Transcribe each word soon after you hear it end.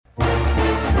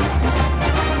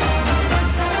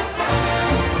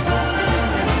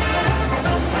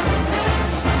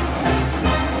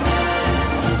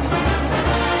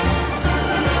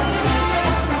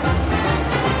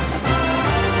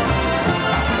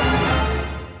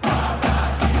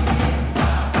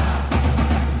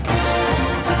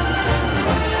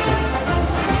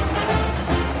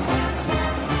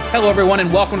Hello, everyone,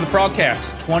 and welcome to the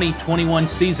FrogCast 2021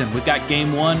 season. We've got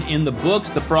game one in the books.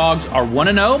 The Frogs are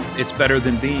 1-0. It's better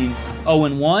than being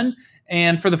 0-1.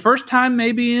 And for the first time,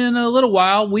 maybe in a little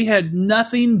while, we had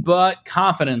nothing but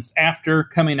confidence after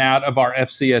coming out of our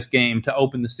FCS game to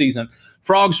open the season.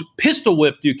 Frogs pistol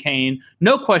whipped Duquesne,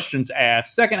 no questions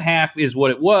asked. Second half is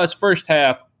what it was. First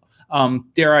half,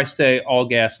 dare I say, all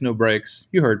gas, no brakes.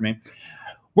 You heard me.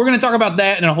 We're going to talk about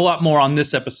that and a whole lot more on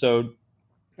this episode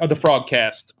of the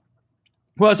FrogCast.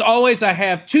 Well, as always, I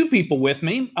have two people with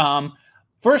me.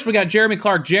 First, we got Jeremy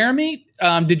Clark. Jeremy,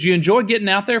 did you enjoy getting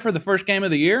out there for the first game of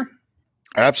the year?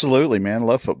 Absolutely, man.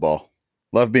 Love football.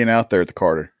 Love being out there at the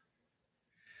Carter.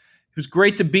 It was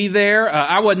great to be there.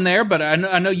 I wasn't there, but I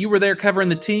know you were there covering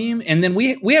the team. And then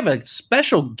we have a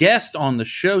special guest on the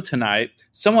show tonight,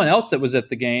 someone else that was at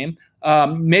the game.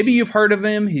 Maybe you've heard of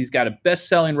him. He's got a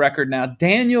best-selling record now,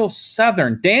 Daniel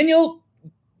Southern. Daniel,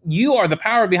 you are the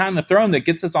power behind the throne that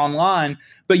gets us online,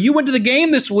 but you went to the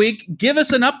game this week. Give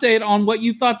us an update on what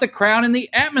you thought the crowd and the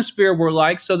atmosphere were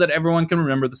like so that everyone can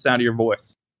remember the sound of your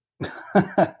voice.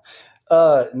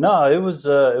 No, it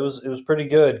was pretty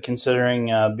good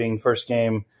considering being first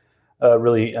game,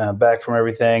 really back from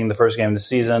everything. The first game of the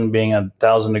season being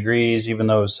 1,000 degrees, even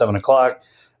though it was 7:00,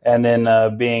 and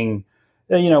then being,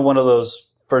 one of those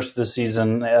first of the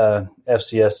season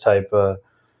FCS type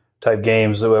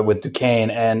games with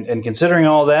Duquesne, and considering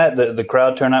all that, the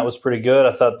crowd turnout was pretty good.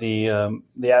 I thought the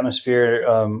atmosphere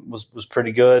was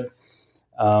pretty good.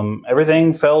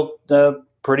 Everything felt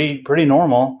pretty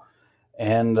normal,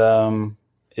 and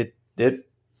it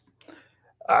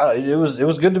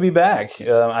was good to be back.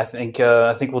 I think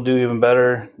we'll do even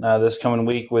better this coming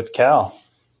week with Cal.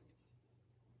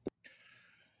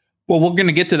 Well, we're going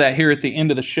to get to that here at the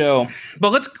end of the show, but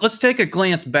let's take a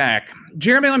glance back.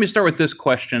 Jeremy, let me start with this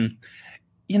question.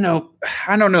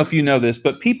 I don't know if you know this,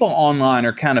 but people online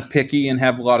are kind of picky and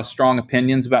have a lot of strong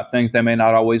opinions about things they may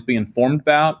not always be informed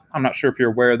about. I'm not sure if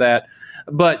you're aware of that,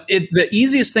 but the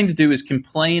easiest thing to do is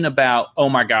complain about, oh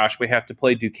my gosh, we have to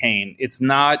play Duquesne. It's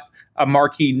not a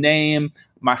marquee name.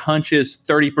 My hunch is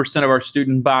 30% of our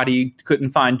student body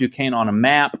couldn't find Duquesne on a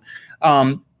map.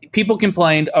 People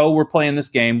complained, oh, we're playing this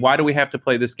game. Why do we have to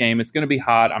play this game? It's going to be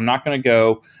hot. I'm not going to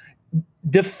go.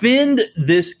 Defend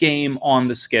this game on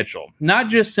the schedule, not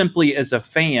just simply as a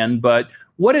fan, but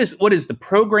what is the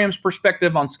program's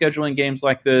perspective on scheduling games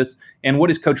like this? And what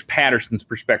is Coach Patterson's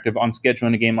perspective on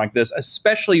scheduling a game like this,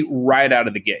 especially right out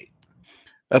of the gate?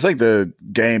 I think the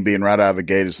game being right out of the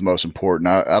gate is the most important.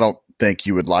 I don't think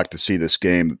you would like to see this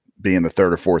game being the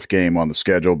third or fourth game on the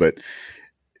schedule, but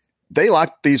they like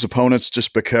these opponents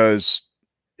just because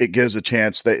it gives a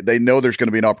chance. They know there's going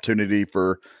to be an opportunity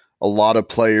for a lot of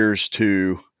players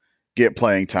to get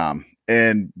playing time.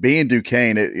 And being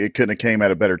Duquesne, it couldn't have came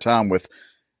at a better time with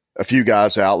a few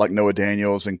guys out like Noah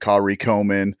Daniels and Kyrie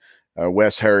Coleman,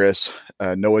 Wes Harris,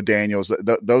 Noah Daniels.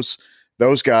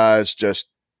 Those guys just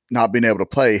not being able to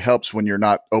play helps when you're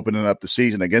not opening up the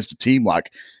season against a team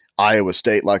like Iowa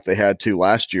State like they had to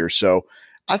last year. So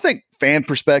I think fan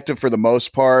perspective for the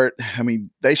most part, I mean,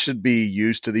 they should be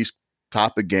used to these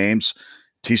type of games.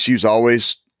 TCU's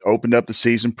always opened up the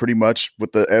season pretty much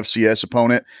with the FCS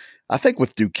opponent. I think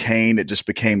with Duquesne, it just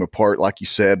became a part, like you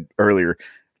said earlier.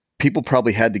 People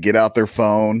probably had to get out their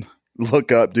phone,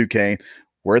 look up Duquesne.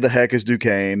 Where the heck is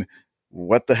Duquesne?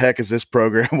 What the heck is this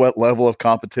program? What level of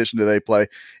competition do they play?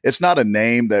 It's not a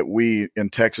name that we in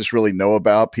Texas really know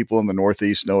about. People in the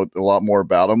Northeast know a lot more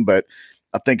about them, but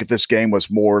I think if this game was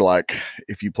more like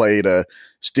if you played a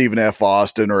Stephen F.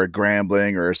 Austin or a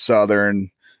Grambling or a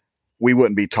Southern, we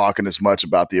wouldn't be talking as much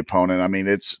about the opponent. I mean,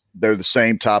 they're the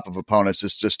same type of opponents.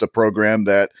 It's just a program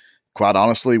that, quite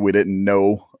honestly, we didn't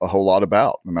know a whole lot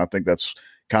about. And I think that's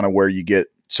kind of where you get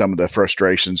some of the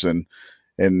frustrations and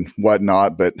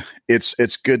whatnot. But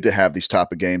it's good to have these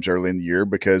type of games early in the year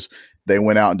because they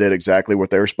went out and did exactly what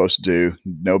they were supposed to do.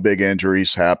 No big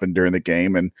injuries happened during the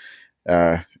game, and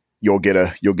you'll get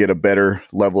a better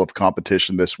level of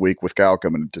competition this week with Cal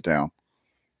coming into town.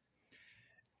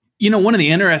 One of the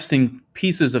interesting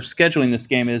pieces of scheduling this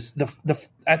game is do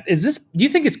you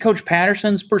think it's Coach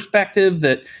Patterson's perspective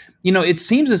that, it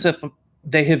seems as if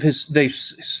they've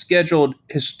scheduled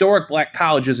historic black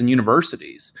colleges and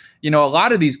universities. A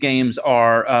lot of these games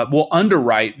will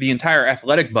underwrite the entire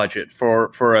athletic budget for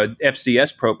a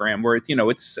FCS program where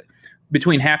it's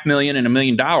between $500,000 and $1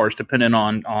 million, depending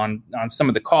on some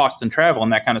of the costs and travel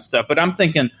and that kind of stuff. But I'm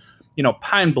thinking,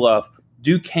 Pine Bluff,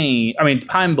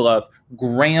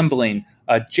 Grambling,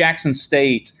 Jackson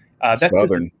State,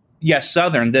 Southern.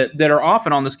 Southern that are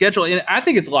often on the schedule, and I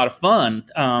think it's a lot of fun.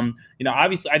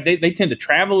 Obviously they tend to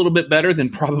travel a little bit better than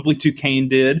probably Duquesne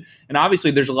did, and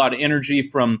obviously there's a lot of energy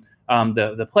from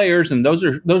the players, and those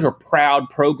are proud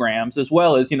programs, as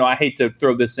well as I hate to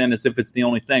throw this in as if it's the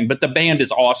only thing, but the band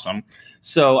is awesome.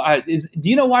 So do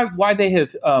you know why they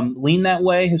have leaned that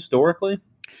way historically?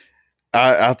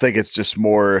 I think it's just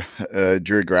more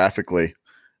geographically.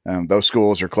 Those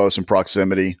schools are close in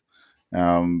proximity.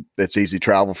 It's easy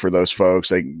travel for those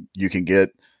folks. You can get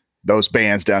those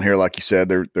bands down here, like you said,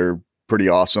 they're pretty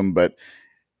awesome. But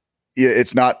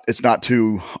it's not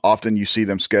too often you see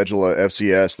them schedule a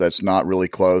FCS that's not really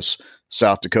close.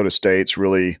 South Dakota State's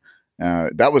really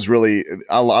that was really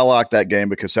I like that game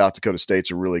because South Dakota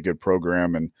State's a really good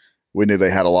program, and we knew they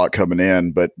had a lot coming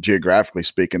in. But geographically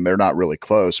speaking, they're not really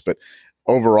close. But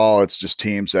overall, it's just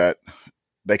teams that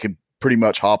they can pretty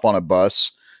much hop on a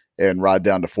bus and ride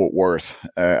down to Fort Worth.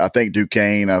 I think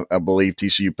Duquesne, I believe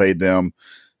TCU paid them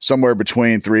somewhere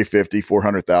between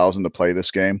 $350,000-$400,000 to play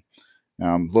this game.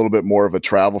 A little bit more of a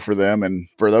travel for them. And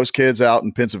for those kids out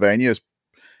in Pennsylvania, it's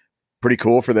pretty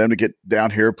cool for them to get down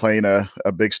here playing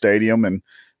a big stadium. And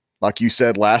like you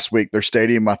said last week, their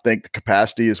stadium, I think the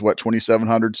capacity is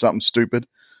 2,700, something stupid.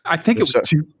 I think it was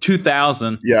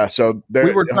 2,000. Yeah, so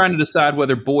we were trying to decide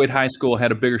whether Boyd High School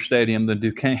had a bigger stadium than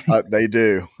Duquesne. They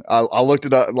do. I looked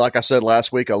it up. Like I said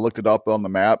last week, I looked it up on the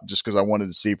map just because I wanted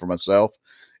to see for myself.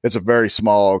 It's a very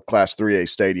small Class 3A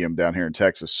stadium down here in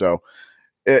Texas. So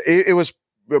it was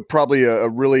probably a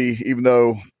really, even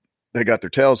though they got their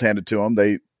tails handed to them,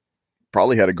 they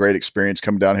probably had a great experience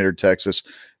coming down here to Texas,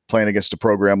 playing against a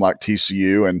program like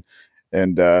TCU and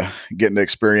getting to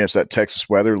experience that Texas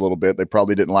weather a little bit. They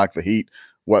probably didn't like the heat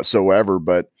whatsoever,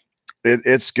 but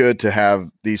it's good to have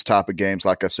these type of games,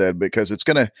 like I said, because it's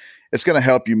gonna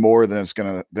help you more than it's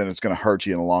gonna hurt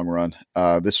you in the long run.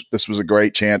 This was a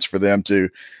great chance for them to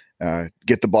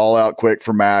get the ball out quick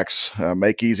for Max,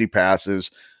 make easy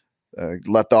passes,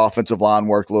 let the offensive line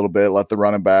work a little bit, let the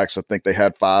running backs. I think they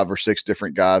had 5 or 6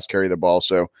 different guys carry the ball,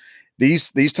 so.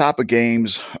 These type of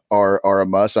games are a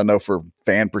must. I know for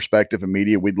fan perspective and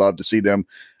media, we'd love to see them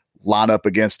line up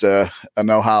against an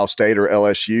Ohio State or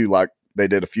LSU like they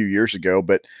did a few years ago.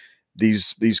 But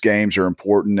these games are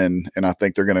important, and I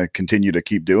think they're going to continue to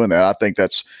keep doing that. I think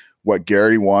that's what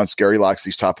Gary wants. Gary likes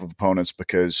these type of opponents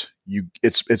because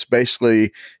it's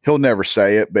basically, he'll never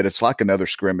say it, but it's like another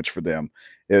scrimmage for them.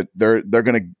 They're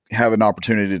going to have an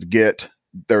opportunity to get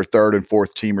their third and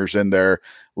fourth teamers in there,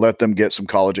 let them get some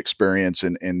college experience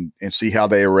and see how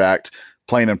they react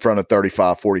playing in front of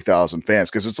 35, 40,000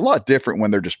 fans. Cause it's a lot different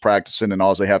when they're just practicing and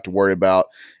all they have to worry about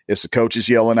is the coaches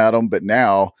yelling at them. But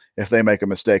now if they make a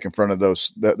mistake in front of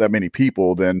that many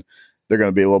people, then they're going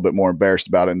to be a little bit more embarrassed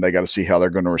about it. And they got to see how they're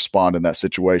going to respond in that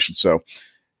situation. So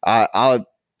I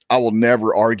will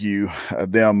never argue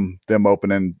them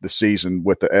opening the season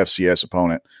with the FCS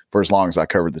opponent for as long as I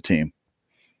covered the team.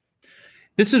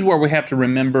 This is where we have to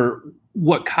remember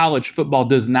what college football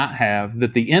does not have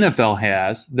that the NFL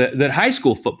has, that high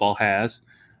school football has,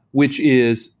 which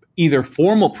is either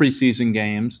formal preseason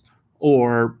games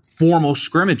or formal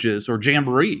scrimmages or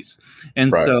jamborees.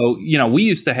 And right. So, we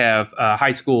used to have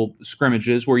high school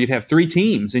scrimmages where you'd have 3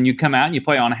 teams and you'd come out and you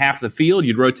play on half of the field.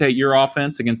 You'd rotate your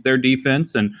offense against their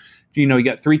defense. And, you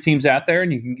got 3 teams out there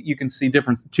and you can see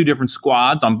 2 different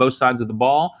squads on both sides of the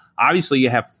ball. Obviously, you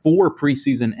have 4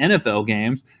 preseason NFL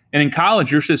games. And in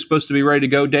college, you're just supposed to be ready to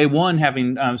go day one,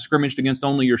 having scrimmaged against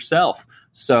only yourself.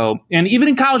 So, and even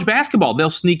in college basketball, they'll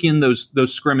sneak in those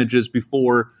scrimmages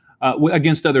before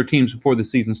against other teams before the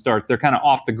season starts. They're kind of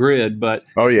off the grid, but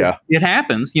it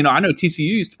happens. I know TCU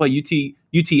used to play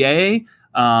UTA.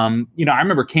 I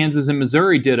remember Kansas and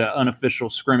Missouri did an unofficial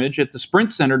scrimmage at the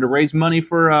Sprint Center to raise money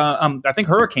for, I think,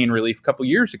 hurricane relief a couple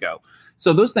years ago.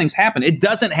 So those things happen. It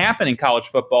doesn't happen in college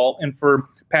football. And for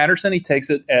Patterson, he takes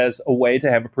it as a way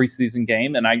to have a preseason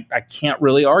game, and I can't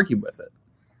really argue with it.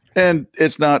 And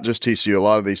it's not just TCU. A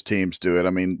lot of these teams do it. I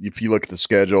mean, if you look at the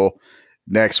schedule,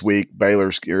 next week,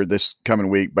 this coming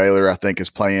week, Baylor, I think, is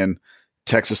playing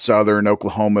Texas Southern.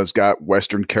 Oklahoma's got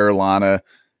Western Carolina.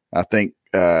 I think,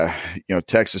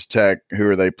 Texas Tech, who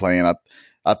are they playing?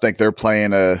 I think they're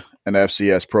playing an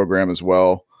FCS program as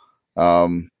well.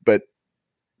 But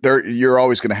you're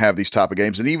always going to have these type of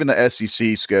games. And even the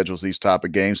SEC schedules these type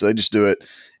of games. They just do it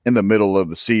in the middle of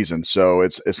the season. So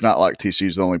it's not like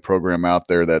TCU's the only program out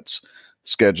there that's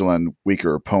scheduling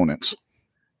weaker opponents.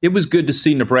 It was good to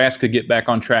see Nebraska get back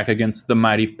on track against the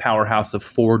mighty powerhouse of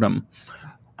Fordham.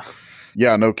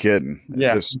 Yeah, no kidding.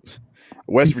 Yeah. It's just,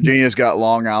 West Virginia's got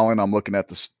Long Island. I'm looking at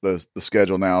the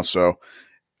schedule now. So,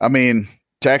 I mean,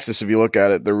 Texas, if you look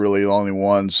at it, they're really the only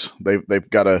ones. They've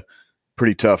got a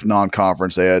pretty tough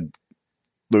non-conference. They had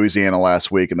Louisiana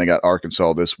last week, and they got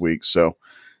Arkansas this week. So,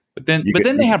 but then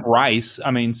they have Rice.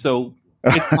 I mean, so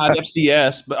it's not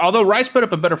FCS, but although Rice put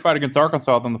up a better fight against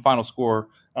Arkansas than the final score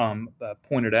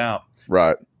pointed out.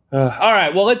 Right. All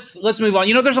right. Well, let's move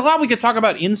on. There's a lot we could talk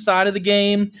about inside of the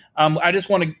game. I'm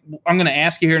going to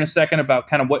ask you here in a second about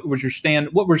kind of what was your stand.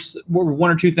 What were one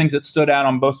or two things that stood out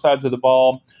on both sides of the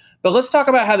ball? But let's talk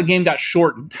about how the game got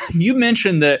shortened. You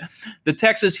mentioned that the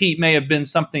Texas Heat may have been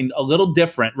something a little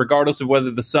different, regardless of whether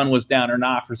the sun was down or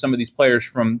not, for some of these players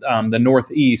from the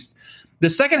Northeast. The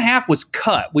second half was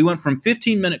cut. We went from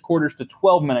 15-minute quarters to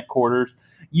 12-minute quarters.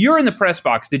 You're in the press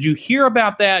box. Did you hear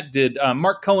about that? Did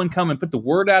Mark Cohen come and put the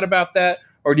word out about that?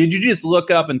 Or did you just look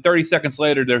up and 30 seconds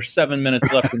later, there's 7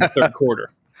 minutes left in the third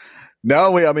quarter?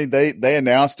 No, they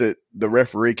announced it. The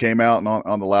referee came out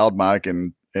on the loud mic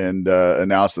and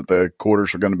announced that the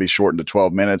quarters were going to be shortened to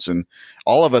 12 minutes. And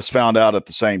all of us found out at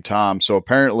the same time. So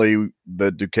apparently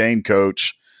the Duquesne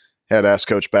coach had asked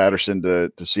Coach Patterson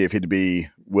to see if he'd be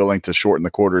willing to shorten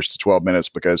the quarters to 12 minutes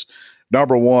because,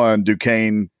 number one,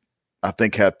 Duquesne, I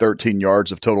think, had 13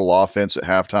 yards of total offense at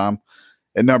halftime.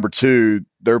 And number two,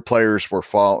 their players were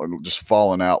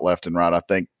falling out left and right. I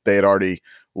think they had already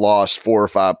lost 4 or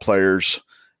 5 players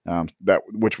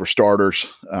which were starters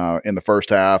in the first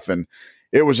half. And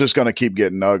it was just going to keep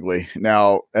getting ugly.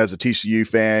 Now, as a TCU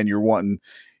fan, you're wanting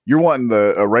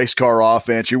a race car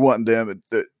offense. You're wanting them.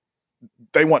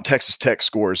 They want Texas Tech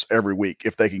scores every week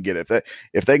if they can get it.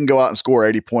 If they can go out and score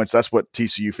 80 points, that's what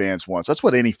TCU fans want. That's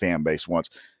what any fan base wants.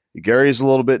 Gary is a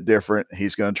little bit different.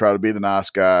 He's going to try to be the nice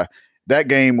guy. That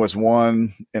game was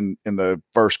won in the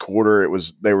first quarter.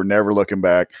 They were never looking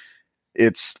back.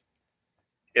 It's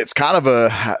kind of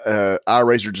a eye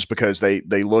raiser just because they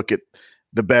look at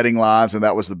the betting lines, and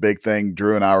that was the big thing.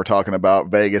 Drew and I were talking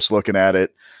about Vegas looking at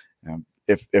it.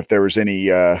 If there was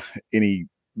any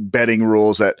betting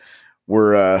rules that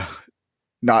were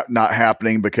not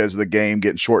happening because of the game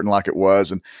getting shortened like it was,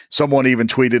 and someone even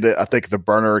tweeted it. I think the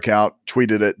burner account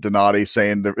tweeted at Donati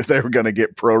saying that they were going to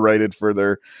get prorated for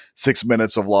their 6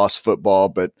 minutes of lost football,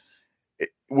 but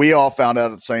we all found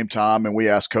out at the same time, and we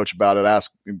asked Coach about it.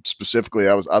 Asked specifically,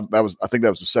 I think that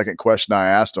was the second question I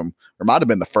asked him, or might have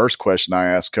been the first question I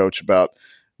asked Coach about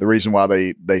the reason why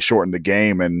they shortened the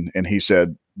game, and he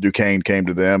said Duquesne came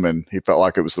to them, and he felt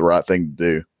like it was the right thing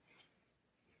to do.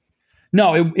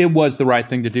 No, it was the right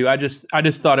thing to do. I just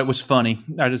thought it was funny.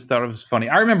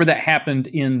 I remember that happened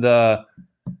in the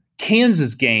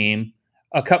Kansas game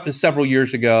several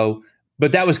years ago.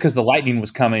 But that was because the Lightning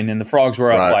was coming and the Frogs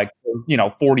were up like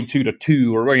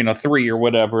 42-2 or 3 or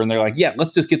whatever, and they're like, yeah,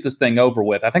 let's just get this thing over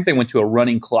with. I think they went to a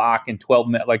running clock in 12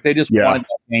 minutes. Like they just wanted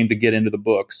that game to get into the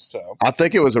books. So I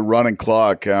think it was a running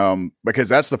clock because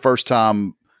that's the first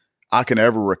time I can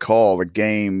ever recall the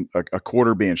game a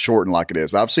quarter being shortened like it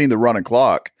is. I've seen the running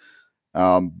clock,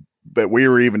 but we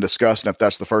were even discussing if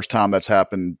that's the first time that's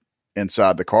happened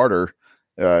inside the Carter,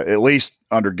 at least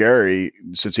under Gary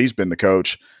since he's been the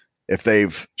coach. If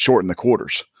they've shortened the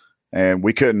quarters, and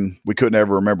we couldn't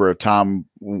ever remember a time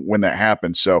when that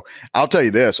happened. So I'll tell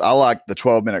you this, I like the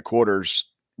 12-minute quarters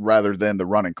rather than the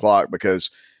running clock because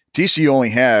TCU only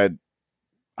had,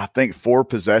 I think, 4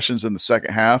 possessions in the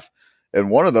second half. And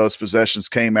one of those possessions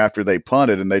came after they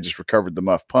punted and they just recovered the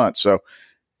muff punt. So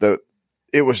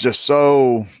it was just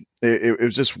it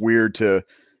was just weird to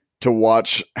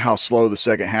watch how slow the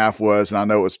second half was. And I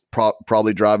know it was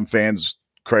probably driving fans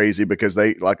crazy because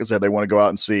they, like I said, they want to go out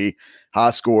and see high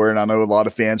score. And I know a lot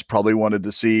of fans probably wanted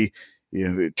to see,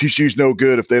 TCU's no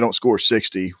good if they don't score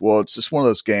 60. Well, it's just one of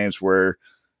those games where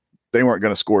they weren't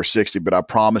going to score 60, but I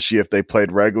promise you, if they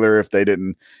played regular, if they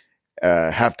didn't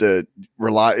have to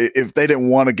rely, if they didn't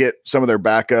want to get some of their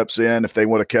backups in, if they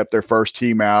would have kept their first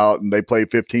team out and they played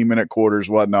 15-minute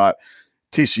quarters, whatnot,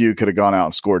 TCU could have gone out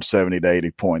and scored 70 to 80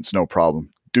 points. No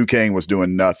problem. Duquesne was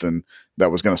doing nothing that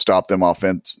was going to stop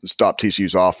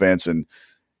TCU's offense, and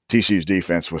TCU's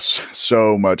defense was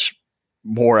so much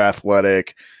more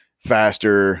athletic,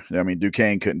 faster. I mean,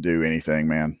 Duquesne couldn't do anything,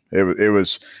 man. It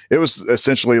was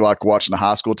essentially like watching a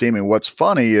high school team. And what's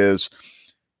funny is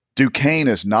Duquesne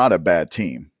is not a bad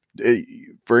team.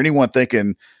 For anyone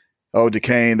thinking, oh,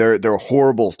 Duquesne, they're a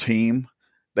horrible team.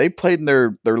 They played in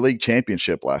their league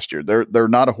championship last year. They're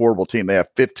not a horrible team. They have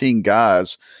 15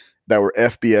 guys that were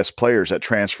FBS players that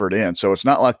transferred in. So it's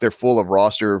not like they're full of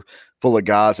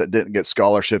guys that didn't get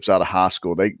scholarships out of high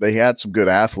school. They had some good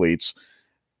athletes,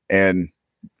 and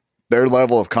their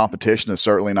level of competition is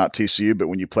certainly not TCU, but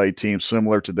when you play teams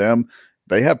similar to them,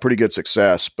 they have pretty good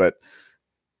success. But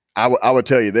I would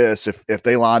tell you this: if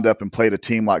they lined up and played a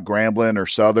team like Grambling or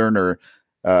Southern or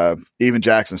even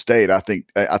Jackson State, I think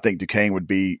Duquesne would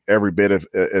be every bit of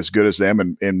as good as them,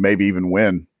 and maybe even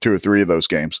win 2 or 3 of those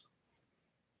games.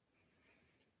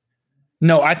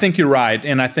 No, I think you're right,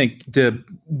 and I think to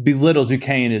belittle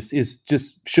Duquesne is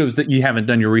just shows that you haven't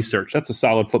done your research. That's a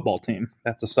solid football team.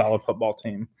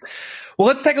 Well,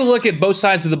 let's take a look at both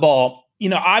sides of the ball.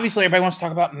 Obviously everybody wants to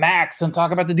talk about Max and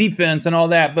talk about the defense and all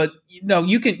that, but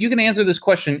you can answer this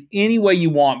question any way you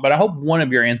want, but I hope one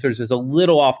of your answers is a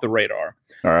little off the radar.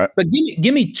 All right. But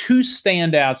give me 2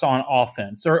 standouts on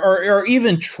offense or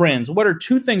even trends. What are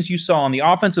 2 things you saw on the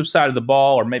offensive side of the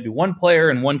ball, or maybe one player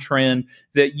and one trend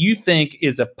that you think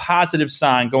is a positive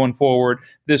sign going forward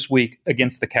this week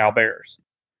against the Cal Bears?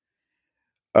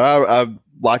 I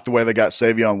like the way they got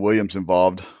Savion Williams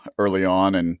involved early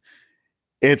on, and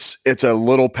it's a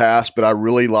little pass, but I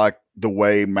really like the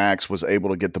way Max was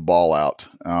able to get the ball out.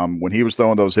 When he was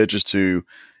throwing those hitches to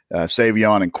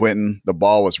Savion and Quentin, the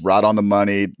ball was right on the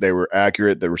money. They were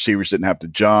accurate. The receivers didn't have to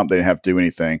jump. They didn't have to do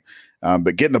anything.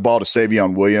 But getting the ball to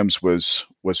Savion Williams was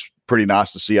pretty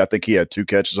nice to see. I think he had 2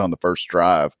 catches on the first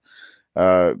drive.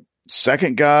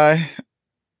 Second guy,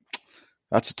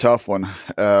 that's a tough one.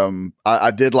 I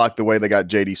did like the way they got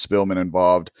J.D. Spillman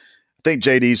involved. I think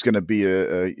JD's going to be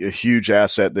a huge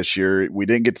asset this year. We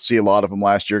didn't get to see a lot of him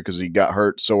last year because he got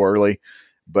hurt so early.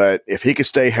 But if he could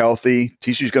stay healthy,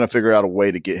 TCU's going to figure out a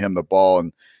way to get him the ball.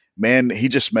 And, man, he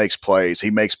just makes plays.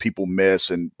 He makes people miss.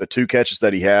 And the 2 catches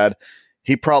that he had,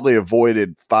 he probably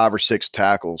avoided 5 or 6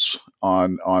 tackles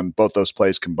on both those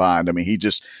plays combined. I mean, he's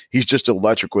just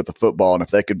electric with the football. And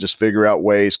if they could just figure out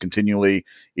ways continually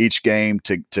each game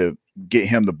to get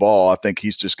him the ball, I think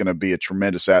he's just going to be a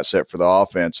tremendous asset for the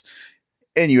offense.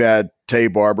 And you add Tay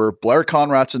Barber. Blair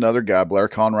Conrad's another guy. Blair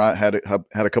Conrad had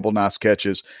a couple nice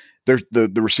catches. There's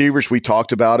the receivers. We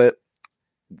talked about it.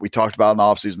 We talked about in the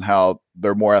offseason how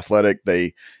they're more athletic.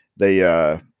 They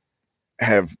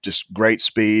have just great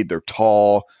speed. They're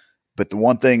tall. But the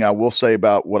one thing I will say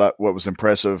about what was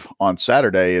impressive on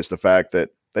Saturday is the fact that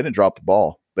they didn't drop the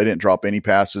ball. They didn't drop any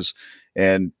passes.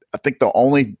 And I think the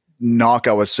only knock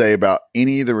I would say about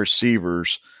any of the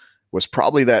receivers was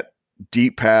probably that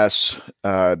deep pass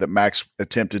that Max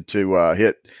attempted to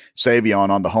hit Savion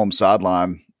on the home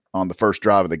sideline on the first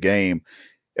drive of the game.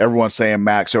 Everyone's saying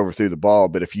Max overthrew the ball,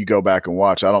 but if you go back and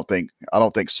watch, I don't think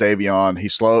Savion,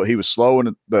 he was slow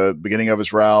in the beginning of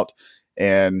his route,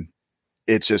 and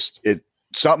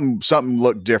something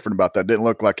looked different about that. It didn't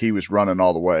look like he was running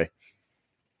all the way.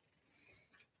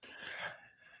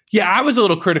 Yeah, I was a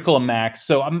little critical of Max.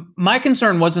 So my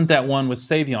concern wasn't that one with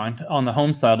Savion on the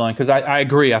home sideline, because I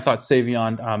agree. I thought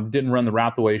Savion didn't run the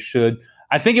route the way he should.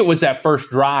 I think it was that first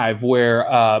drive where,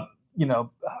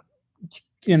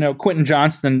 Quentin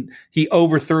Johnston, he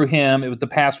overthrew him. The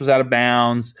pass was out of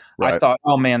bounds. Right. I thought,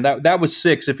 oh man, that was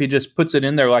 6 if he just puts it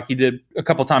in there like he did a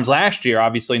couple times last year,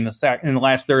 obviously in the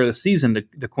last third of the season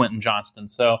to Quentin Johnston.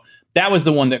 So that was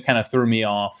the one that kind of threw me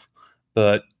off.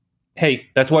 But hey,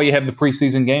 that's why you have the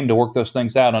preseason game, to work those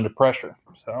things out under pressure.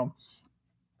 So,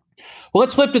 well,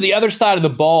 let's flip to the other side of the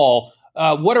ball.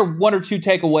 What are 1 or 2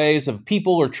 takeaways of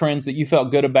people or trends that you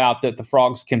felt good about that the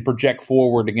Frogs can project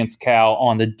forward against Cal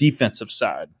on the defensive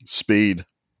side? Speed,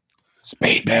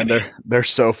 man. They're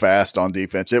so fast on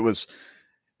defense. It was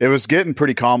getting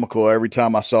pretty comical every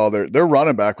time I saw their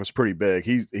running back was pretty big.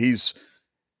 He's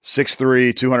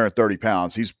 6'3", 230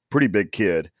 pounds. He's a pretty big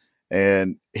kid.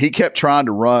 And he kept trying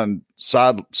to run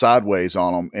sideways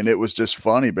on them. And it was just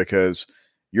funny because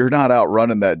you're not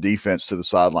outrunning that defense to the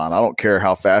sideline. I don't care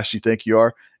how fast you think you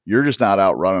are. You're just not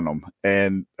outrunning them.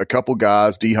 And a couple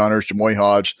guys, D. Hunters, Jamoy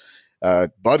Hodge,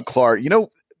 Bud Clark.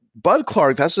 Bud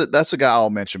Clark, that's a guy I'll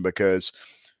mention because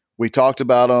we talked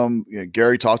about him.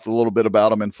 Gary talked a little bit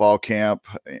about him in fall camp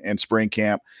and spring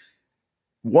camp.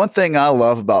 One thing I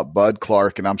love about Bud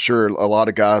Clark, and I'm sure a lot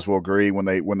of guys will agree when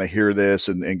they hear this,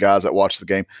 and guys that watch the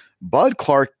game, Bud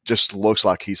Clark just looks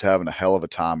like he's having a hell of a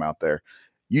time out there.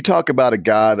 You talk about a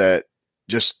guy that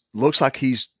just looks like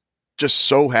he's just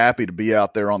so happy to be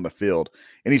out there on the field,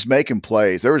 and he's making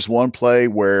plays. There was one play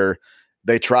where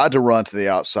they tried to run to the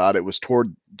outside. It was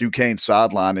toward Duquesne's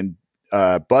sideline,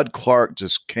 and Bud Clark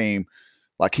just came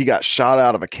like he got shot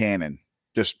out of a cannon,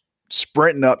 just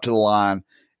sprinting up to the line,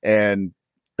 and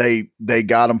they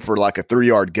got him for like a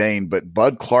 3-yard gain, but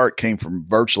Bud Clark came from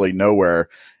virtually nowhere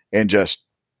and just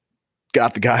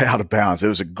got the guy out of bounds. It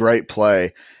was a great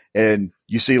play. And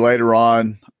you see later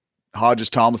on, Hodges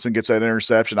Tomlinson gets that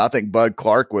interception. I think Bud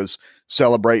Clark was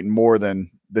celebrating more than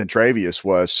Travius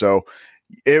was. So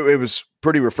it was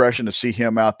pretty refreshing to see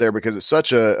him out there because it's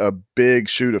such a big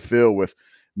shoe to fill with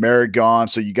Merritt gone.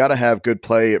 So you got to have good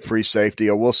play at free safety.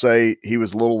 I will say he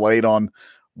was a little late on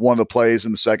one of the plays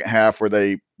in the second half where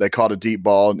they caught a deep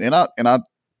ball. And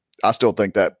I still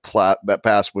think that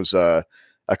pass was a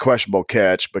questionable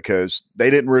catch because they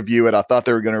didn't review it. I thought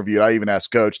they were going to review it. I even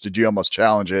asked Coach, did you almost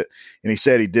challenge it? And he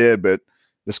said he did, but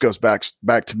this goes back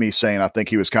to me saying I think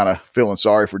he was kind of feeling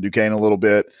sorry for Duquesne a little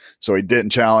bit, so he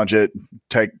didn't challenge it,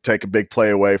 take a big play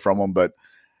away from him. But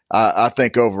I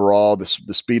think overall the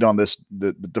speed on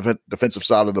the defensive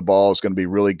side of the ball is going to be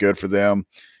really good for them,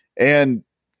 and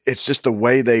it's just the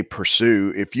way they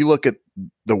pursue. If you look at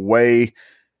the way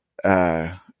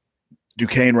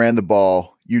Duquesne ran the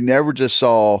ball, you never just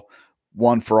saw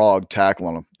one frog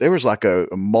tackling them. There was like a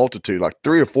multitude, like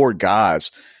 3 or 4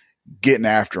 guys getting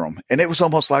after them. And it was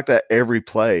almost like that every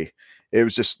play. It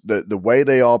was just the way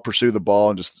they all pursue the ball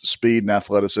and just the speed and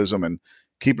athleticism. And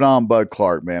keep an eye on Bud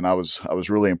Clark, man. I was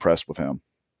really impressed with him.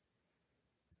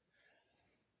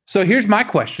 So here's my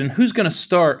question. Who's going to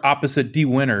start opposite D.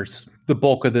 Winters the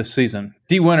bulk of this season?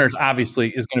 D. Winters obviously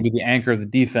is going to be the anchor of the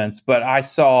defense, but I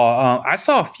saw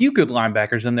a few good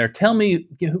linebackers in there. Tell me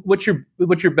what's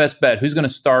your best bet? Who's going to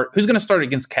start? Who's going to start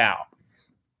against Cal?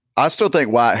 I still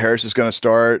think Wyatt Harris is going to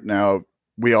start. Now,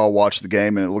 we all watched the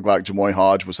game, and it looked like Jamoy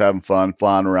Hodge was having fun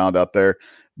flying around out there,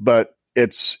 but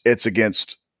it's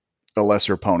against a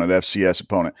lesser opponent, FCS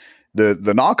opponent.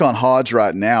 The knock on Hodge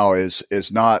right now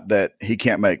is not that he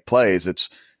can't make plays. It's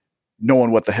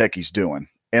knowing what the heck he's doing.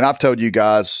 And I've told you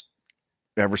guys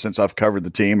ever since I've covered the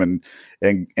team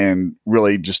and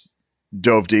really just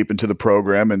dove deep into the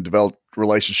program and developed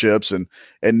relationships and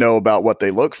know about what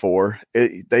they look for.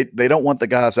 They don't want the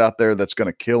guys out there that's going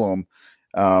to kill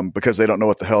them because they don't know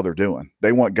what the hell they're doing.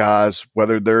 They want guys,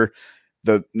 whether they're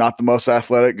not the most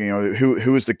athletic,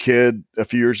 who was the kid a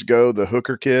few years ago, the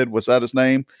Hooker kid, was that his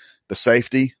name? The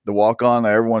safety, the walk-on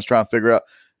that everyone's trying to figure out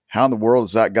how in the world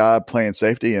is that guy playing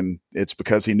safety? And it's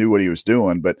because he knew what he was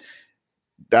doing. But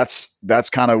that's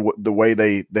kind of the way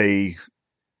they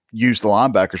use the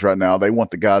linebackers right now. They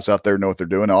want the guys out there to know what they're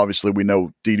doing. Obviously, we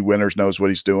know D.D. Winters knows what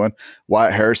he's doing.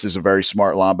 Wyatt Harris is a very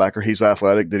smart linebacker. He's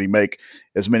athletic. Did he make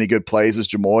as many good plays as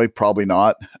Jamoy? Probably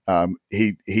not.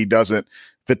 He doesn't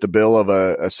fit the bill of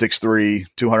a 6'3",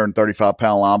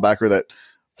 235-pound linebacker that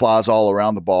flies all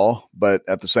around the ball. But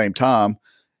at the same time,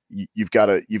 you've got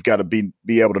to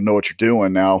be able to know what you're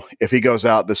doing. Now, if he goes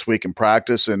out this week in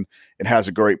practice and has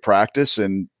a great practice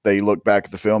and they look back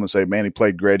at the film and say, man, he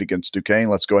played great against Duquesne,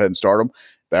 let's go ahead and start him,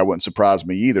 that wouldn't surprise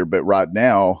me either. But right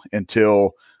now,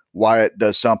 until Wyatt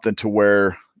does something to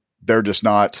where they're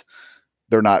not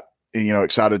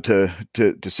excited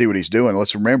to see what he's doing.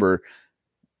 Let's remember,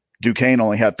 Duquesne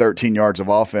only had 13 yards of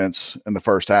offense in the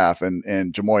first half, and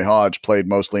Jamoy Hodge played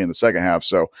mostly in the second half.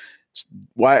 So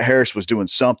Wyatt Harris was doing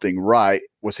something right.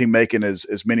 Was he making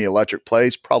as many electric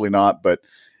plays? Probably not, but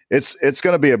it's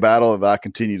going to be a battle that I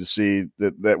continue to see,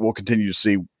 that we'll continue to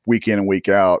see week in and week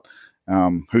out.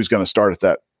 Who's going to start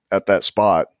at that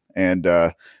spot? And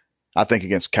I think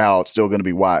against Cal, it's still going to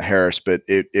be Wyatt Harris, but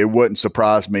it wouldn't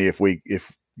surprise me if we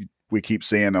keep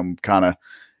seeing them kind of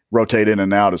rotate in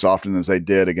and out as often as they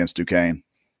did against Duquesne.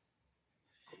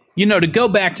 To go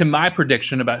back to my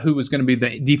prediction about who was going to be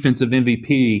the defensive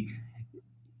MVP,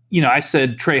 I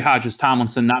said Trey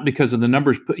Hodges-Tomlinson, not because of the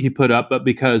numbers he put up, but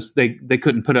because they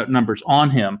couldn't put up numbers on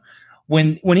him.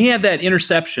 When he had that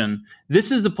interception,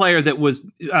 this is the player that was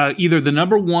either the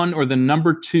number 1 or the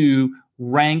number 2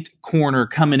 ranked corner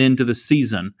coming into the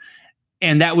season.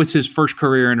 And that was his first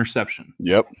career interception.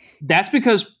 Yep. That's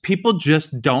because people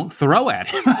just don't throw at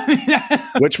him.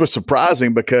 Which was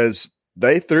surprising because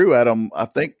they threw at him. I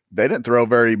think they didn't throw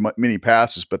very many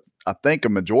passes, but I think a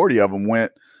majority of them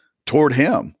went toward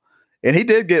him. And he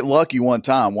did get lucky one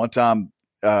time.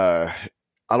 I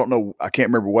don't know. I can't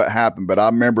remember what happened, but I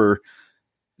remember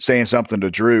saying something to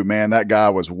Drew, man, that guy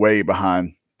was way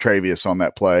behind Travius on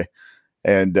that play.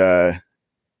 And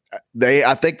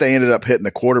I think they ended up hitting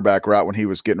the quarterback right when he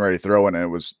was getting ready to throw it, and it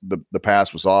was the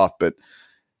pass was off. But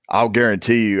I'll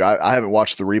guarantee you, I haven't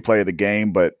watched the replay of the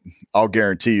game, but I'll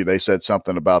guarantee you they said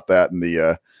something about that in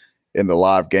the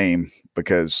live game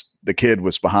because the kid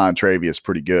was behind Travius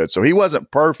pretty good. So he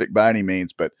wasn't perfect by any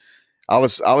means, but I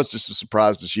was just as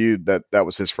surprised as you that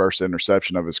was his first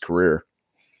interception of his career.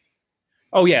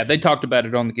 Oh yeah, they talked about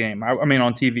it on the game. I mean,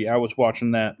 on TV. I was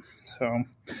watching that. So.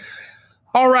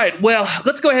 All right. Well,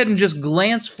 let's go ahead and just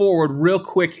glance forward real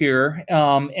quick here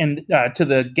to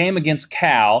the game against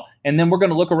Cal, and then we're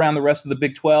going to look around the rest of the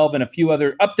Big 12 and a few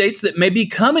other updates that may be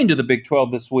coming to the Big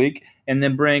 12 this week, and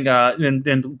then bring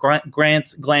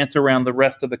glance around the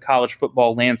rest of the college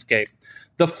football landscape.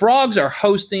 The Frogs are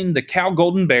hosting the Cal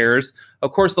Golden Bears.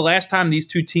 Of course, the last time these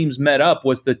two teams met up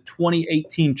was the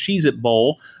 2018 Cheez-It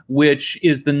Bowl, which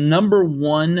is the number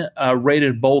one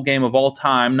rated bowl game of all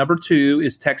time. Number two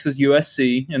is Texas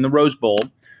USC in the Rose Bowl.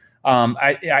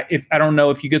 I don't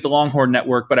know if you get the Longhorn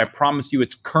Network, but I promise you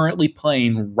it's currently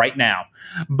playing right now.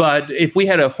 But if we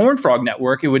had a Horned Frog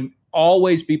Network, it would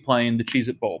always be playing the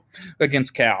Cheez-It Bowl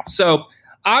against Cal. So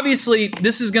obviously,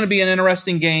 this is going to be an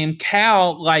interesting game.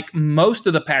 Cal, like most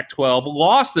of the Pac-12,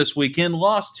 lost this weekend,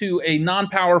 lost to a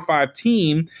non-Power 5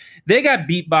 team. They got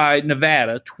beat by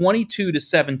Nevada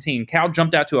 22-17. Cal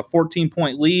jumped out to a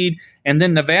 14-point lead, and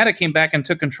then Nevada came back and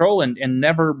took control and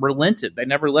never relented. They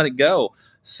never let it go.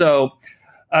 So,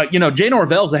 Jay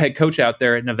Norvell's the head coach out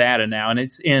there at Nevada now, and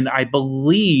it's in, I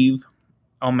believe,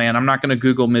 oh man, I'm not going to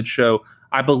Google mid-show.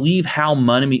 I believe Hal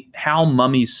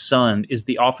Mummy's son is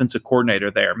the offensive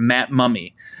coordinator there, Matt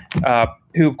Mummy,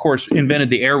 who, of course, invented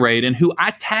the air raid and who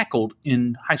I tackled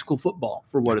in high school football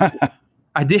for what it's worth.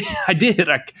 I did.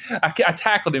 I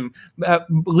tackled him.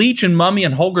 Leach and Mummy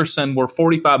and Holgerson were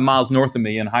 45 miles north of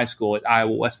me in high school at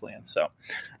Iowa Wesleyan. So,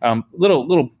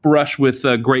 little brush with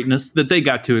greatness that they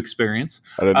got to experience.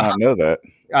 I did not know that.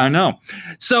 I know.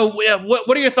 So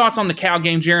what are your thoughts on the Cal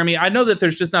game, Jeremy? I know that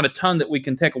there's just not a ton that we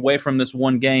can take away from this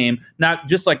one game, not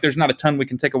just like there's not a ton we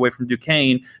can take away from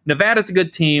Duquesne. Nevada's a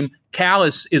good team. Cal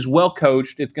is well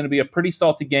coached. It's going to be a pretty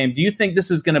salty game. Do you think this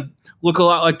is going to look a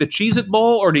lot like the Cheez-It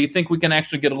Bowl, or do you think we can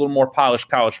actually get a little more polished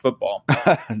college football?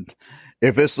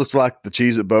 If this looks like the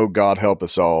Cheez-It Bowl, God help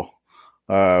us all.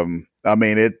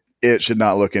 It should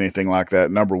not look anything like that.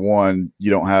 Number one,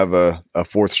 you don't have a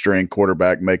fourth-string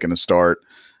quarterback making a start.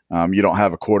 You don't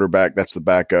have a quarterback that's the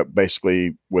backup,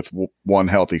 basically with one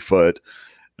healthy foot.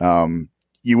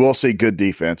 You will see good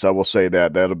defense. I will say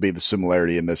that. That'll be the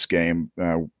similarity in this game.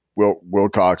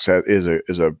 Wilcox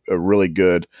is a really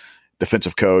good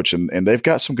defensive coach, and they've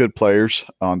got some good players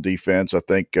on defense. I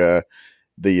think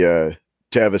the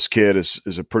Tevis kid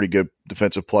is a pretty good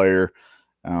defensive player.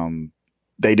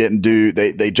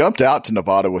 They jumped out to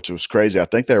Nevada, which was crazy. I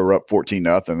think they were up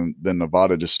 14-0, and then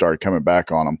Nevada just started coming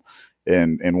back on them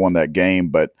and won that game.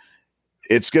 But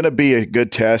it's going to be a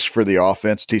good test for the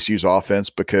offense, TCU's offense,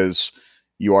 because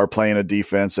you are playing a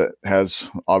defense that has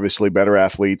obviously better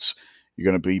athletes. You're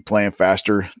going to be playing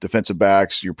faster defensive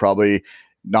backs. You're probably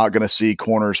not going to see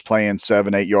corners playing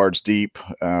 7-8 yards deep,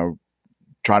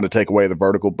 trying to take away the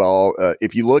vertical ball.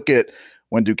 If you look at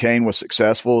when Duquesne was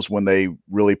successful is when they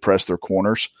really pressed their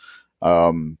corners.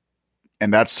 And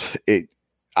that's it.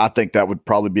 I think that would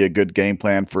probably be a good game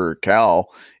plan for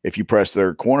Cal if you press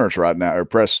their corners right now or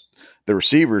press the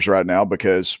receivers right now,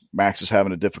 because Max is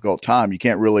having a difficult time. You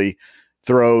can't really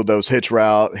throw those hitch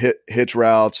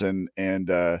routes and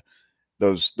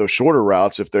those shorter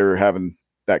routes if they're having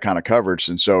that kind of coverage.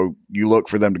 And so you look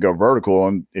for them to go vertical.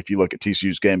 And if you look at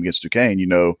TCU's game against Duquesne,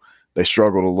 they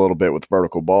struggled a little bit with the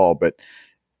vertical ball. But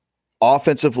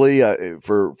offensively,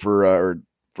 for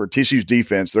TCU's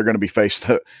defense, they're going to be faced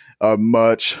a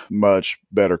much, much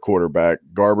better quarterback.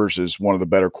 Garbers is one of the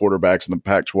better quarterbacks in the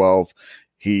Pac-12.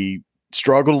 He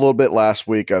struggled a little bit last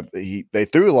week. They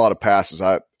threw a lot of passes.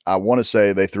 I want to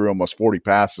say they threw almost 40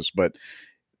 passes, but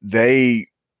they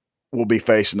will be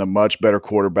facing a much better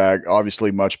quarterback,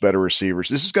 obviously much better receivers.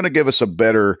 This is going to give us a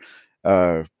better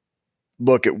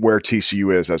look at where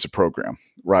TCU is as a program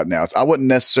right now. I wouldn't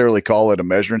necessarily call it a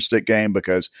measuring stick game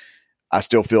because I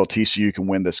still feel TCU can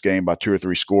win this game by 2 or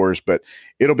 3 scores, but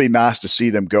it'll be nice to see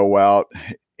them go out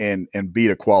and beat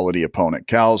a quality opponent.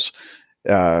 Cal's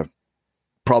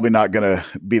probably not going to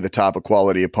be the type of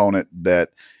quality opponent that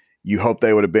you hope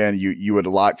they would have been. You would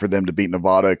like for them to beat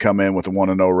Nevada, come in with a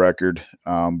 1-0 record,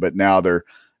 but now they're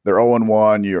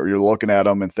 0-1. You're looking at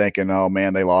them and thinking, oh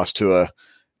man, they lost to a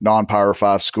non-Power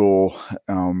 5 school.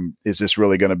 Is this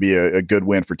really going to be a good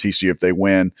win for TCU if they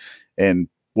win? And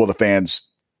will the fans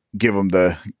give them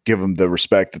the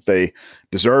respect that they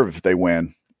deserve if they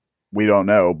win? We don't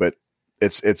know, but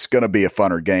it's going to be a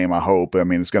funner game, I hope. I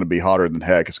mean, it's going to be hotter than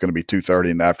heck. It's going to be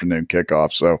 2:30 in the afternoon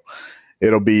kickoff, so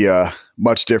it'll be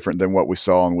much different than what we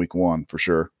saw in week 1 for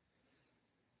sure.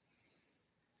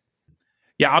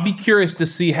 Yeah, I'll be curious to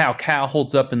see how Cal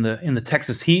holds up in the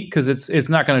Texas heat, because it's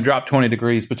not going to drop 20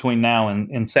 degrees between now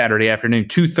and Saturday afternoon,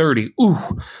 2:30.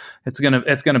 Ooh, it's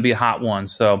gonna be a hot one.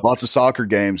 So lots of soccer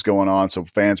games going on, so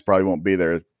fans probably won't be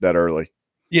there that early.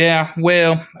 Yeah,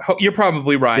 well, you're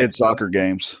probably right. Kids soccer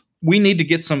games. We need to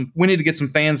get some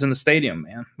fans in the stadium,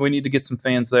 man. We need to get some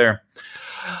fans there.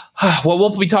 Well,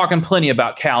 we'll be talking plenty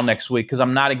about Cal next week because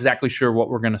I'm not exactly sure what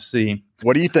we're going to see.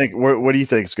 What do you think? What do you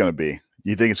think it's going to be?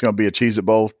 You think it's going to be a Cheez-It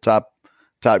Bowl type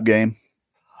game?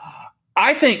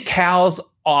 I think Cal's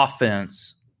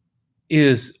offense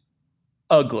is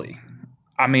ugly.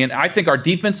 I mean, I think our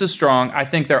defense is strong. I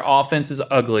think their offense is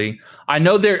ugly. I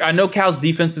know Cal's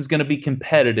defense is going to be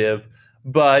competitive,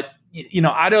 but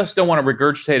I just don't want to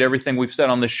regurgitate everything we've said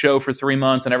on this show for 3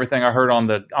 months and everything I heard on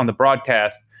the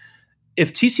broadcast.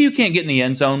 If TCU can't get in the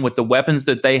end zone with the weapons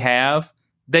that they have,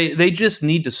 they just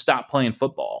need to stop playing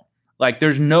football. Like,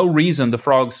 there's no reason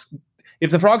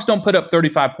if the Frogs don't put up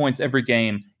 35 points every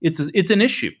game, it's an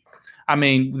issue. I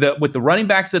mean, with the running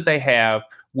backs that they have,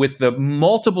 with the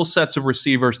multiple sets of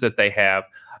receivers that they have,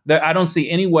 I don't see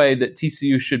any way that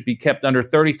TCU should be kept under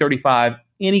 30, 35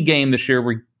 any game this year,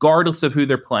 regardless of who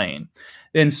they're playing.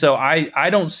 And so I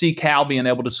don't see Cal being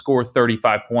able to score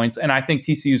 35 points. And I think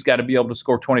TCU's got to be able to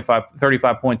score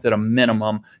 35 points at a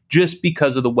minimum just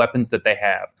because of the weapons that they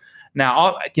have.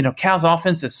 Now, Cal's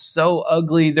offense is so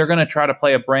ugly. They're going to try to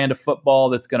play a brand of football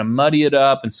that's going to muddy it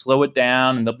up and slow it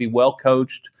down, and they'll be well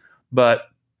coached. But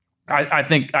I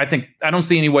don't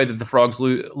see any way that the Frogs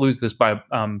lose this by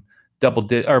double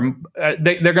digits, or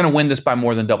they're going to win this by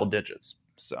more than double digits.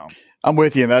 So I'm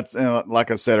with you, and that's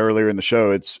like I said earlier in the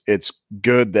show. It's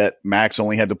good that Max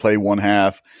only had to play one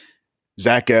half.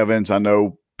 Zach Evans, I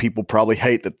know people probably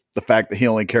hate the fact that he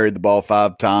only carried the ball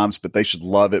 5 times, but they should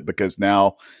love it because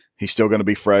now he's still going to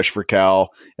be fresh for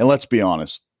Cal. And let's be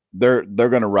honest, they're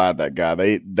going to ride that guy.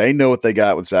 They know what they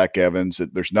got with Zach Evans.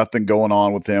 There's nothing going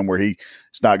on with him where he's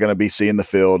not going to be seeing the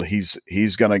field.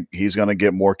 He's going to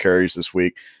get more carries this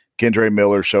week. Kendre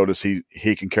Miller showed us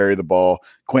he can carry the ball.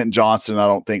 Quentin Johnston, I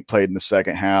don't think, played in the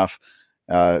second half.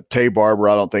 Tay Barber,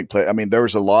 I don't think played. I mean, there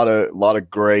was a lot of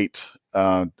great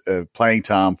playing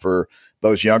time for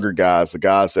those younger guys, the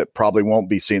guys that probably won't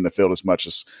be seeing the field as much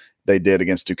as they did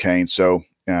against Duquesne. So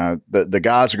the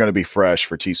guys are going to be fresh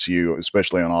for TCU,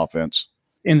 especially on offense.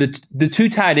 And the 2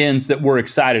 tight ends that we're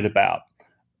excited about,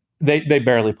 they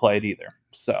barely played either.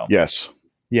 So yes,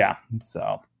 yeah.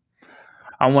 So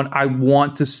I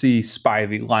want to see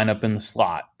Spivey line up in the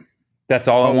slot. That's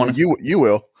all I want to see. You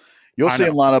will. You'll see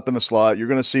him line up in the slot. You're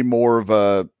going to see more of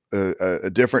a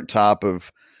different type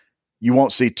of. You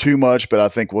won't see too much, but I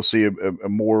think we'll see a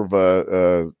more of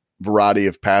a variety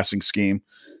of passing scheme.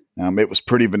 It was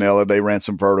pretty vanilla. They ran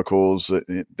some verticals.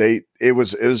 It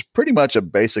was pretty much a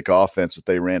basic offense that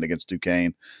they ran against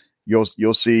Duquesne.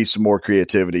 You'll see some more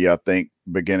creativity, I think,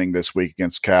 beginning this week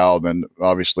against Cal. Then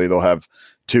obviously they'll have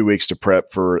 2 weeks to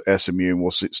prep for SMU, and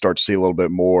we'll start to see a little bit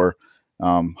more.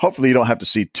 Hopefully you don't have to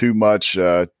see too much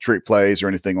trick plays or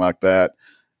anything like that,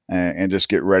 and just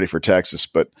get ready for Texas.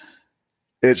 But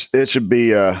it should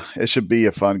be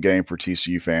a fun game for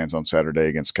TCU fans on Saturday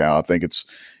against Cal. I think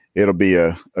it'll be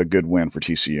a good win for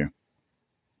TCU.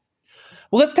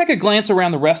 Well, let's take a glance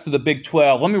around the rest of the Big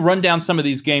 12. Let me run down some of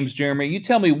these games, Jeremy. You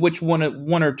tell me which one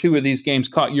or two of these games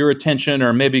caught your attention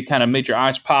or maybe kind of made your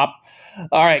eyes pop.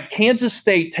 All right, Kansas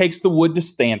State takes the wood to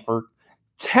Stanford.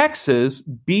 Texas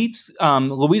beats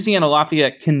Louisiana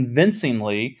Lafayette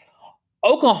convincingly.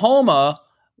 Oklahoma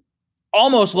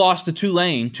almost lost to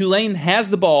Tulane. Tulane has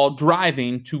the ball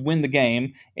driving to win the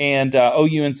game, and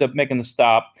OU ends up making the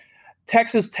stop.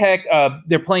 Texas Tech,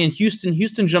 they're playing Houston.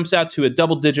 Houston jumps out to a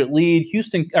double-digit lead.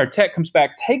 Tech comes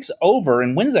back, takes over,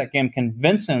 and wins that game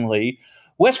convincingly.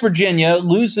 West Virginia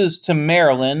loses to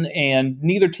Maryland, and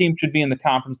neither team should be in the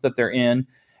conference that they're in.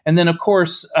 And then, of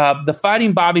course, the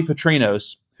Fighting Bobby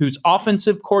Petrinos, whose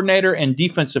offensive coordinator and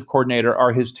defensive coordinator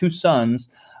are his 2 sons,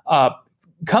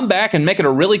 come back and make it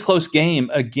a really close game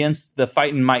against the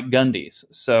Fighting Mike Gundys.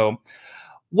 So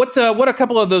what a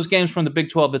couple of those games from the Big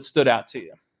 12 that stood out to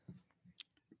you?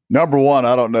 Number one,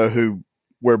 I don't know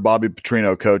where Bobby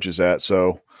Petrino coaches at,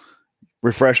 so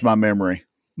refresh my memory.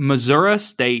 Missouri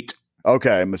State.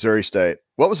 Okay, Missouri State.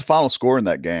 What was the final score in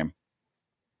that game?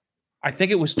 I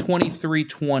think it was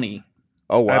 23-20.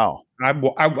 Oh, wow.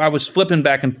 I was flipping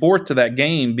back and forth to that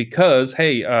game because,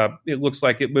 hey, it looks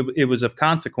like it was of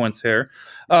consequence here.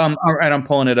 All right, I'm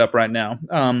pulling it up right now.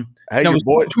 Hey, your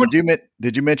boy,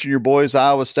 did you mention your boys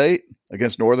Iowa State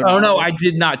against Northern? Oh, Iowa? no, I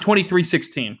did not.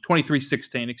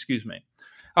 23-16, excuse me.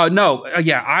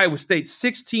 Iowa State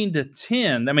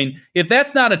 16-10. I mean, if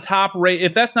that's not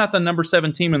if that's not the number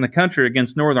 7 team in the country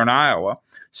against Northern Iowa,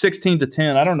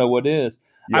 16-10, I don't know what is.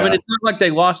 Yeah. I mean, it's not like they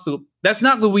lost to. That's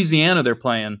not Louisiana they're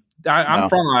playing. I'm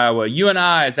from Iowa.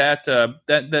 UNI, that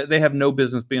they have no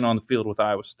business being on the field with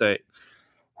Iowa State.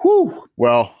 Whew.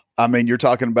 Well, I mean, you're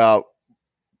talking about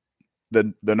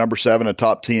the number 7, a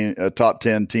top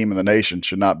 10 team in the nation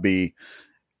should not be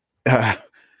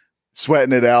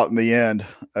sweating it out in the end.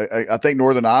 I think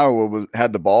Northern Iowa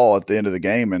had the ball at the end of the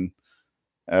game, and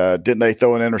didn't they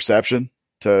throw an interception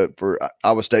for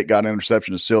Iowa State got an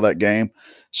interception to seal that game?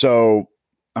 So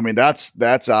I mean,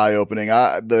 that's eye opening.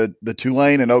 The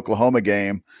Tulane and Oklahoma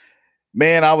game,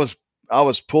 man, I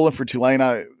was pulling for Tulane.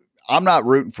 I'm not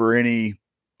rooting for any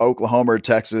Oklahoma or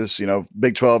Texas.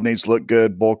 Big 12 needs to look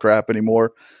good, bull crap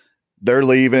anymore. They're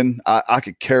leaving. I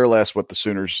could care less what the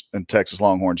Sooners and Texas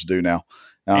Longhorns do now.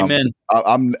 Amen.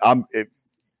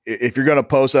 If you're going to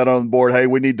post that on the board, hey,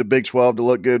 we need the Big 12 to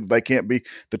look good. They can't be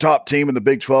the top team in the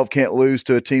Big 12. Can't lose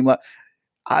to a team like.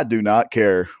 I do not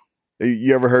care.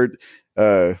 You ever heard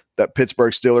that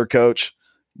Pittsburgh Steeler coach?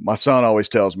 My son always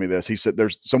tells me this. He said,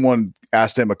 "There's someone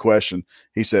asked him a question.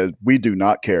 He said, we do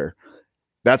not care."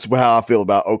 That's how I feel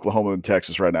about Oklahoma and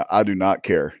Texas right now. I do not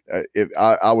care.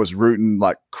 I was rooting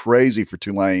like crazy for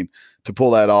Tulane to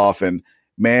pull that off. And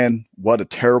man, what a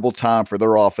terrible time for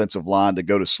their offensive line to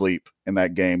go to sleep in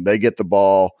that game. They get the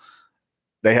ball.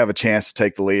 They have a chance to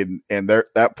take the lead. And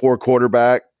that poor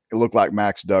quarterback, it looked like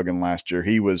Max Duggan last year.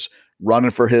 He was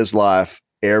running for his life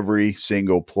every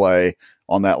single play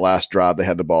on that last drive. They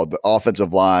had the ball. The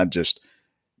offensive line just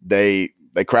they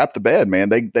crapped the bed, man.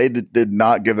 They did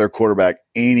not give their quarterback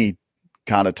any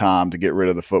kind of time to get rid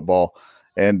of the football.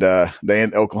 And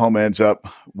Oklahoma ends up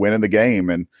winning the game,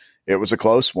 and it was a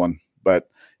close one. But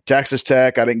Texas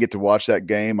Tech, I didn't get to watch that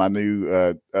game. I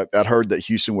knew I'd heard that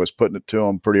Houston was putting it to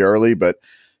them pretty early, but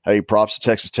hey, props to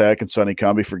Texas Tech and Sonny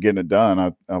Cumbie for getting it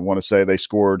done. I want to say they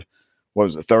scored,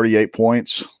 38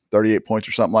 points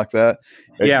or something like that.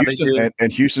 And yeah, Houston,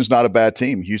 and Houston's not a bad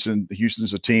team.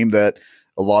 Houston's a team that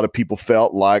a lot of people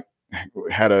felt like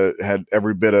had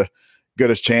every bit of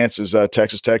good as chance as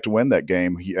Texas Tech to win that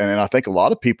game. And I think a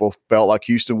lot of people felt like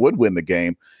Houston would win the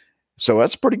game. So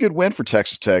that's a pretty good win for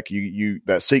Texas Tech.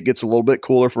 That seat gets a little bit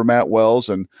cooler for Matt Wells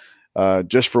and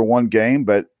just for one game,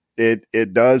 but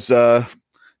it does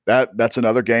that's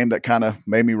another game that kind of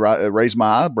made me raise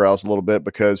my eyebrows a little bit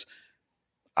because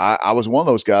I was one of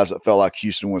those guys that felt like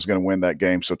Houston was going to win that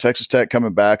game. So Texas Tech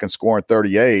coming back and scoring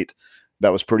 38, that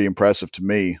was pretty impressive to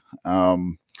me.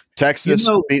 Texas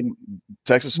beating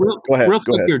Texas. Go ahead. Real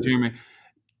quick here, Jeremy.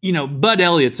 Bud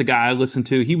Elliott's a guy I listen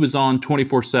to. He was on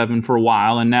 24/7 for a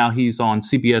while, and now he's on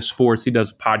CBS Sports. He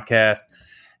does a podcast.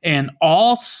 And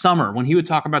all summer, when he would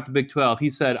talk about the Big 12, he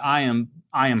said, I am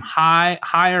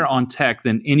higher on Tech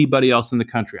than anybody else in the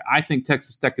country. I think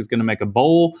Texas Tech is going to make a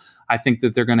bowl. I think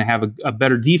that they're going to have a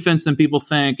better defense than people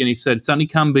think. And he said Sonny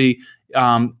Cumbie,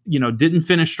 didn't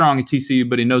finish strong at TCU,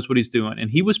 but he knows what he's doing.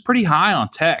 And he was pretty high on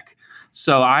Tech.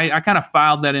 So I kind of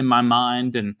filed that in my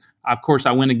mind. And of course,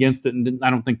 I went against it. And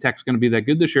I don't think Tech's going to be that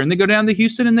good this year. And they go down to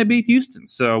Houston and they beat Houston.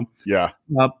 So yeah.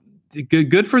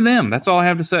 Good for them. That's all I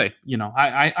have to say.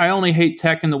 I only hate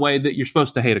Tech in the way that you're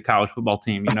supposed to hate a college football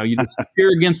team. You just cheer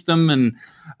against them and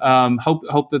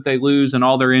hope that they lose and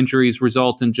all their injuries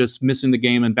result in just missing the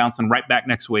game and bouncing right back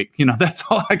next week. That's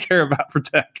all I care about for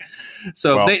Tech.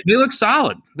 So they look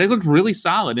solid. They looked really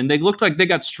solid, and they looked like they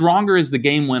got stronger as the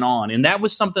game went on. And that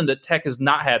was something that Tech has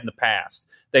not had in the past.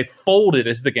 They folded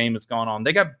as the game has gone on.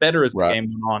 They got better as the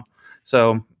game went on.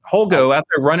 So Holgo out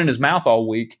there running his mouth all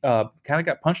week kind of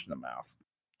got punched in the mouth.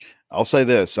 I'll say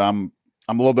this. I'm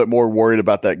a little bit more worried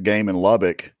about that game in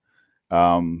Lubbock.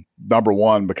 Number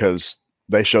one, because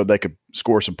they showed they could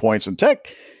score some points. And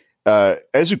Tech,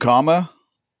 Ezukama,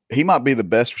 he might be the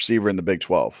best receiver in the Big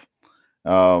 12.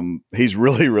 He's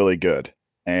really, really good.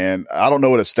 And I don't know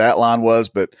what his stat line was,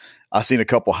 but I seen a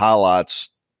couple highlights.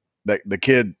 That the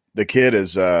kid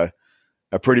is a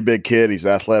pretty big kid. He's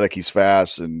athletic. He's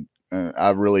fast. And I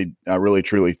really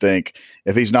truly think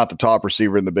if he's not the top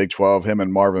receiver in the Big 12, him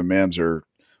and Marvin Mims are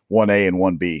 1A and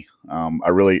 1B. I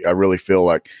really feel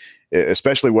like,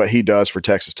 especially what he does for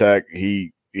Texas Tech,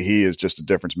 he is just a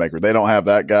difference maker. They don't have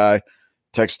that guy.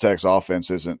 Texas Tech's offense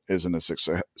isn't as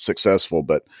successful,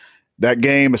 but that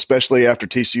game, especially after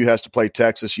TCU has to play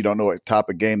Texas, you don't know what type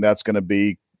of game that's going to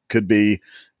be. Could be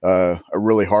a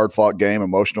really hard fought game,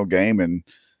 emotional game, and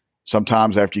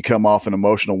sometimes after you come off an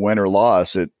emotional win or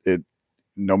loss, it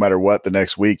no matter what, the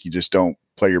next week you just don't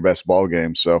play your best ball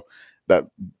game. So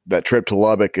that trip to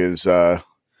Lubbock is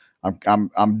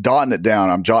I'm dotting it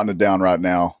down. I'm jotting it down right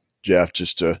now, Jeff,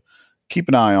 just to keep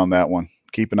an eye on that one.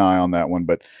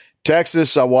 But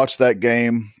Texas, I watched that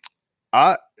game.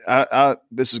 I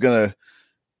this is gonna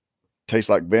taste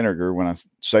like vinegar when I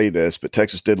say this, but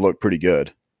Texas did look pretty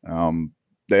good.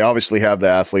 They obviously have the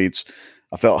athletes.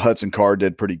 I felt Hudson Card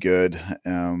did pretty good.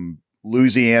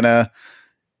 Louisiana,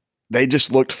 they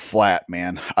just looked flat,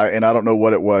 man. I don't know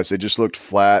what it was. They just looked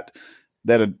flat.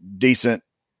 They had a decent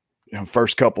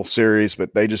first couple series,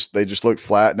 but they just looked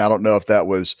flat. And I don't know if that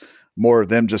was more of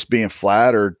them just being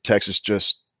flat or Texas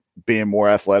just being more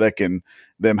athletic and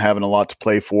them having a lot to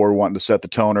play for, wanting to set the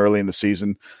tone early in the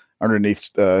season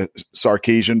underneath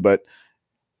Sarkisian. But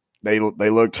they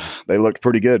looked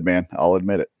pretty good, man. I'll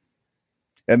admit it.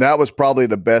 And that was probably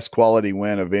the best quality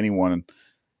win of anyone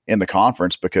in the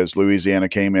conference because Louisiana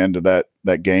came into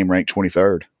that game ranked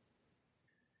 23rd.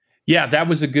 Yeah, that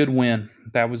was a good win.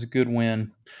 There were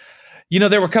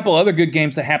a couple other good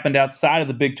games that happened outside of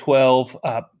the Big 12,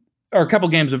 or a couple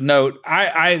games of note.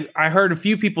 I heard a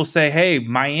few people say, hey,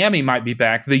 Miami might be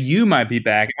back. The U might be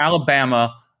back.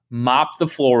 Alabama mopped the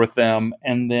floor with them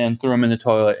and then threw them in the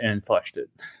toilet and flushed it.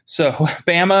 So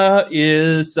Bama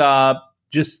is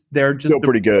they're just still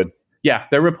pretty good. Yeah,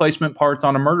 they're replacement parts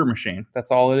on a murder machine.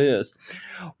 That's all it is.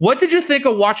 What did you think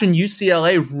of watching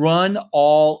UCLA run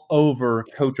all over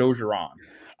Coach Orgeron?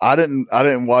 I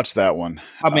didn't watch that one.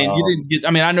 I mean, you didn't get.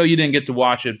 I mean, I know you didn't get to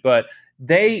watch it, but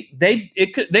they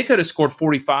could have scored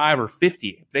 45 or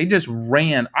 50. They just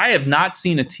ran. I have not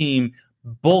seen a team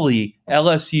bully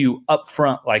LSU up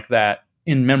front like that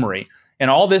in memory. And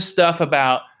all this stuff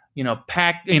about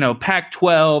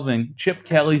Pac-12 and Chip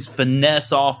Kelly's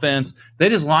finesse offense. They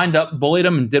just lined up, bullied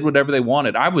them, and did whatever they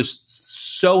wanted. I was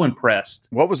so impressed.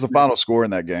 What was the final score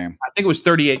in that game? I think it was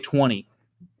 38-20.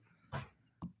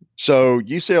 So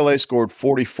UCLA scored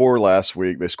 44 last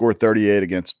week. They scored 38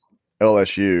 against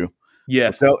LSU.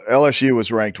 Yes. LSU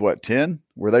was ranked, 10?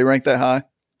 Were they ranked that high?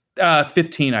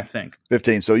 15, I think.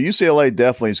 15. So UCLA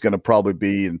definitely is going to probably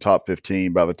be in top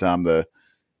 15 by the time the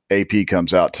AP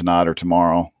comes out tonight or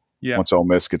tomorrow. Yeah. Once Ole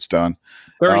Miss gets done.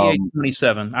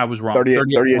 38-27. I was wrong.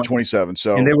 38-27.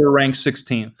 So, and they were ranked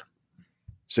 16th.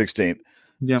 16th.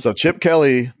 Yeah. So Chip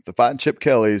Kelly, the fighting Chip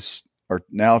Kellys are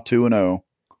now 2-0.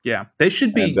 Yeah. They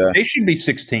should be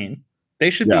 16. They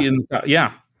should be in the top.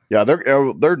 Yeah. Yeah, they're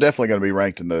definitely going to be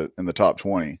ranked in the top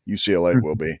 20. UCLA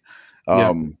will be.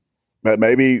 But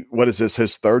maybe, what is this,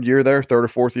 his third or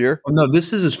fourth year? Oh, no,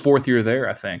 this is his fourth year there,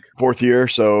 I think. Fourth year,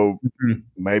 so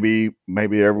maybe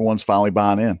everyone's finally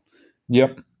buying in.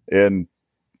 Yep. And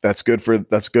that's good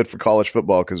for college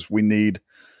football because we need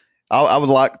 – I would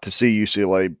like to see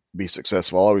UCLA be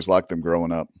successful. I always liked them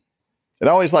growing up. And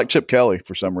I always liked Chip Kelly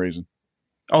for some reason.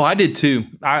 Oh, I did too.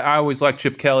 I always liked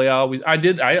Chip Kelly.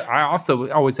 I also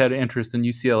always had an interest in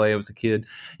UCLA as a kid.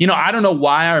 I don't know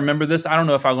why I remember this. I don't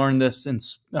know if I learned this in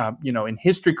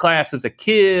history class as a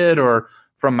kid or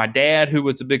from my dad, who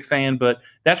was a big fan, but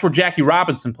that's where Jackie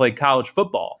Robinson played college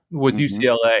football, was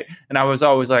UCLA. And I was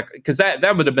always like, because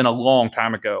that would have been a long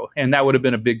time ago and that would have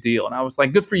been a big deal. And I was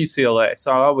like, good for UCLA.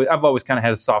 So I've always kind of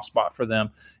had a soft spot for them.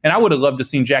 And I would have loved to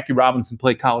seen Jackie Robinson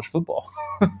play college football.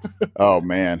 Oh,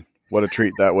 man. What a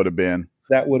treat that would have been.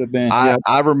 That would have been.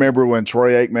 I remember when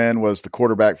Troy Aikman was the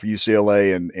quarterback for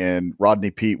UCLA and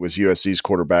Rodney Peete was USC's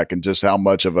quarterback, and just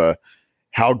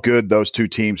how good those two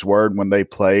teams were when they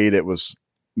played. It was,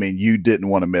 you didn't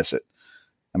want to miss it.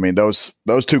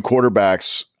 Those two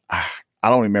quarterbacks, I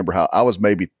don't remember how. I was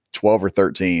maybe 12 or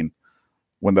 13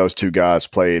 when those two guys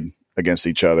played against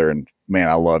each other, and man,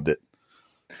 I loved it.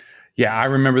 Yeah, I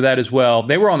remember that as well.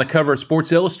 They were on the cover of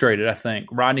Sports Illustrated, I think,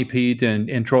 Rodney Peete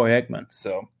and Troy Aikman.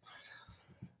 So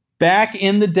back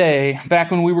in the day,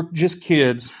 back when we were just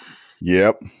kids.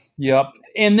 Yep.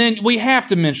 And then we have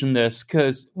to mention this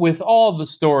because with all the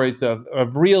stories of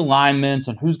realignment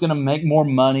and who's going to make more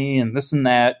money and this and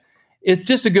that, it's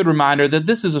just a good reminder that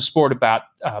this is a sport about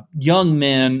young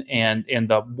men and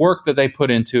the work that they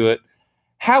put into it.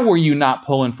 How were you not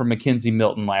pulling for Mackenzie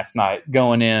Milton last night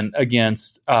going in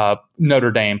against Notre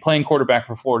Dame, playing quarterback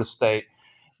for Florida State?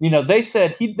 They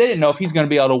said they didn't know if he's going to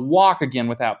be able to walk again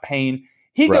without pain.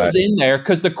 He goes in there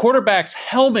because the quarterback's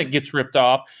helmet gets ripped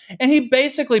off, and he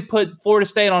basically put Florida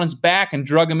State on his back and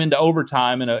drug him into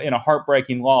overtime in a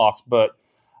heartbreaking loss. But,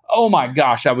 oh, my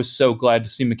gosh, I was so glad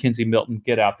to see Mackenzie Milton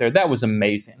get out there. That was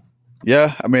amazing.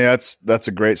 Yeah, that's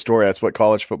a great story. That's what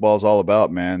college football is all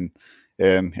about, man.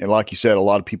 And like you said, a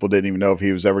lot of people didn't even know if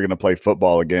he was ever going to play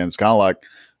football again. It's kind of like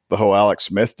the whole Alex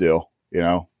Smith deal,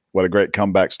 what a great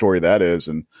comeback story that is.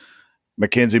 And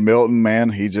Mackenzie Milton,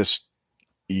 man,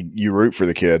 you root for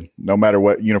the kid. No matter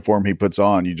what uniform he puts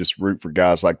on, you just root for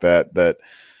guys like that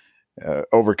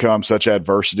overcome such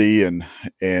adversity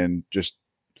and just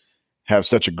have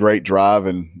such a great drive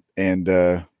and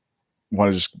want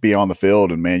to just be on the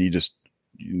field. And, man,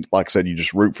 like I said, you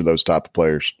just root for those type of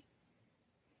players.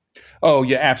 Oh,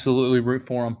 yeah, absolutely root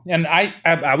for them. And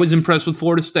I was impressed with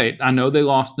Florida State. I know they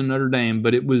lost to Notre Dame,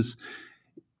 but it was,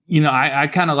 I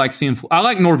kind of like seeing – I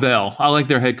like Norvell. I like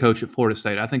their head coach at Florida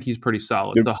State. I think he's pretty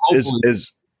solid.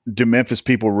 Do Memphis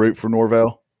people root for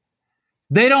Norvell?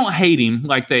 They don't hate him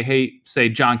like they hate, say,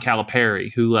 John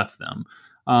Calipari, who left them.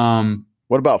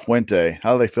 What about Fuente?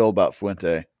 How do they feel about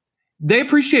Fuente? They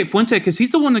appreciate Fuente because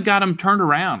he's the one that got him turned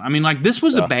around. This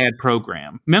was a bad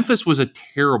program. Memphis was a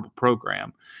terrible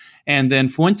program. And then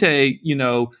Fuente,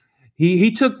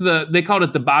 he took they called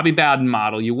it the Bobby Bowden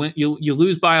model. You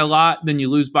lose by a lot, then you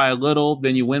lose by a little,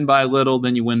 then you win by a little,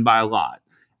 then you win by a lot.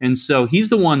 And so he's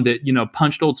the one that,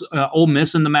 punched Ole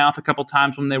Miss in the mouth a couple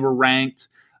times when they were ranked.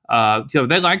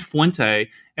 They liked Fuente,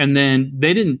 and then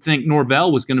they didn't think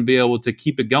Norvell was going to be able to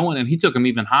keep it going, and he took him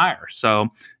even higher. So,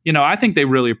 I think they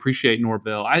really appreciate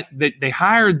Norvell. They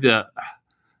hired the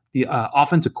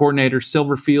offensive coordinator,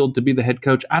 Silverfield, to be the head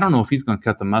coach. I don't know if he's going to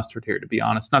cut the mustard here, to be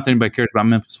honest. Not that anybody cares about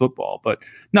Memphis football, but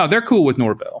no, they're cool with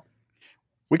Norvell.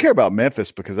 We care about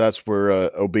Memphis because that's where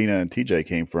Obina and TJ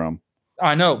came from.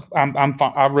 I know. I'm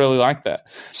fine. I really like that.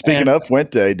 Speaking of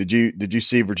Fuente, did you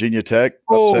see Virginia Tech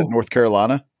upset North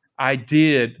Carolina? I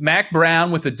did. Mac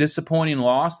Brown with a disappointing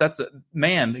loss. That's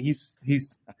he's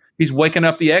waking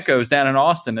up the echoes down in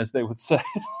Austin, as they would say.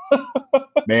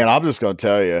 Man, I'm just going to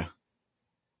tell you,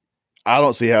 I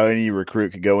don't see how any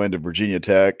recruit could go into Virginia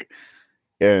Tech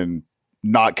and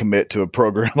not commit to a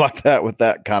program like that with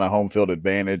that kind of home field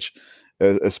advantage,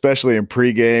 especially in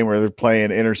pregame where they're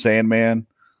playing Inner Sandman.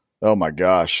 Oh my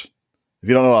gosh. If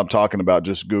you don't know what I'm talking about,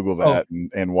 just Google that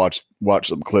and watch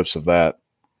some clips of that.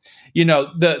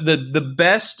 The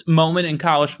best moment in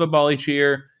college football each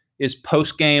year is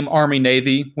post-game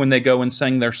Army-Navy when they go and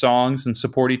sing their songs and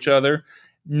support each other.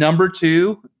 Number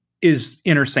 2 is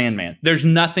Inner Sandman. There's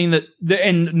nothing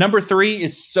and number 3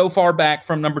 is so far back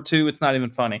from number 2, it's not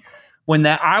even funny. When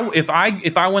if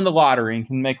I win the lottery and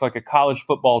can make like a college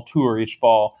football tour each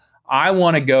fall, I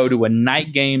want to go to a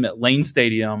night game at Lane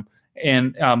Stadium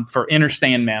and for Inner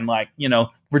Sandman, like,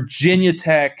 Virginia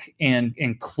Tech and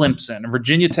Clemson,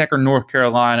 Virginia Tech or North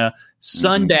Carolina,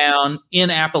 sundown in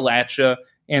Appalachia,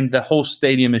 and the whole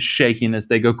stadium is shaking as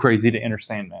they go crazy to Inner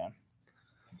Sandman.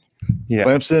 Yeah.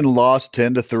 Clemson lost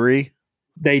 10-3.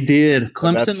 They did.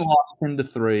 Clemson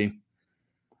lost 10-3.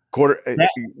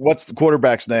 What's the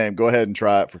quarterback's name? Go ahead and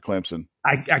try it for Clemson.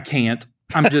 I can't.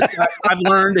 I've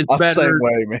learned it's better. Same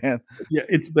way, man. Yeah,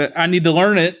 I need to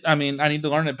learn it. I need to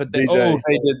learn it, but they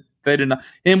did not.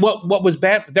 And what was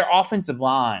bad? Their offensive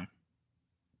line.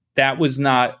 That was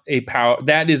not a power.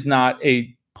 That is not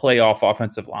a playoff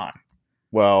offensive line.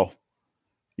 Well,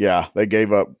 yeah, they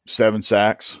gave up 7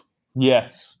 sacks.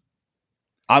 Yes.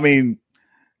 I knew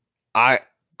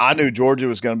Georgia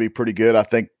was going to be pretty good. I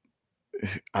think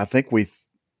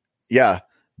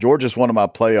Georgia's one of my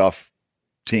playoff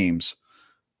teams.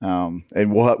 And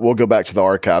we'll go back to the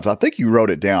archives. I think you wrote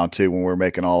it down too when we were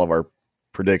making all of our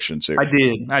predictions here. I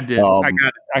did. I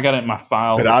got it in my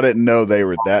file. But I didn't know they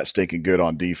were that stinking good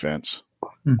on defense.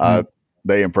 Mm-hmm.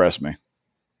 They impressed me.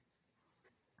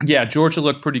 Yeah, Georgia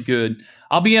looked pretty good.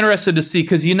 I'll be interested to see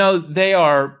because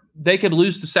they could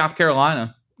lose to South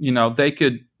Carolina. They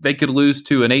could lose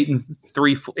to an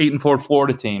 8-4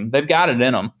 Florida team. They've got it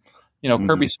in them.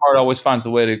 Kirby Smart always finds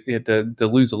a way to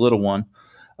lose a little one.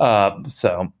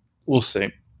 So we'll see.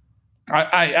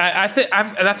 I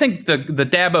think the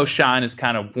Dabo shine is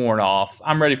kind of worn off.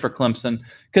 I'm ready for Clemson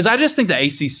because I just think the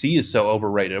ACC is so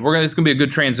overrated. It's going to be a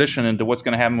good transition into what's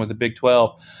going to happen with the Big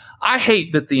 12. I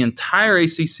hate that the entire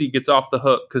ACC gets off the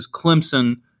hook because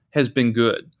Clemson has been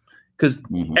good because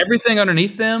everything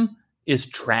underneath them is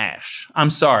trash. I'm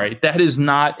sorry. That is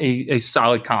not a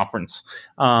solid conference.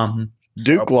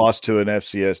 Duke lost to an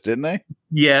FCS, didn't they?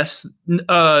 Yes.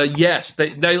 Yes.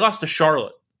 They lost to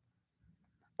Charlotte.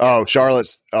 Oh,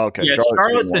 Charlotte's okay. Yeah,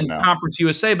 Charlotte's in Conference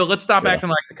USA, but let's stop acting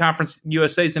like the Conference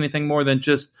USA is anything more than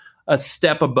just a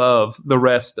step above the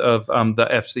rest of the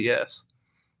FCS.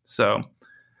 So,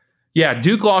 yeah,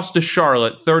 Duke lost to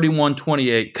Charlotte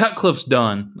 31-28. Cutcliffe's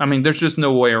done. There's just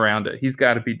no way around it. He's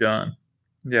got to be done.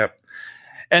 Yep.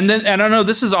 And I know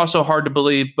this is also hard to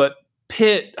believe, but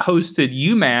Pitt hosted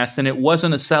UMass and it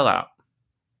wasn't a sellout.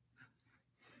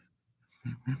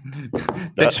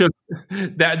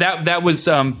 That was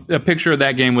a picture of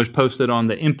that game was posted on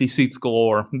the Empty Seats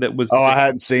Galore. That was. I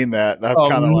hadn't seen that. That's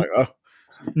kind of like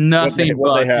nothing.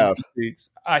 What they have.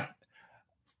 Seats.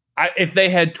 If they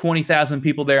had 20,000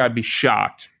 people there, I'd be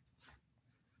shocked.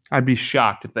 I'd be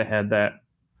shocked if they had that.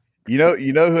 You know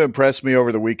who impressed me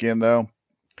over the weekend though?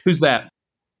 Who's that?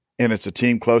 And it's a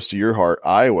team close to your heart,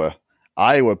 Iowa.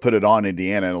 Iowa put it on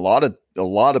Indiana, and a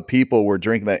lot of people were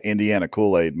drinking that Indiana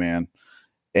Kool-Aid, man.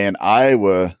 And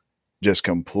Iowa just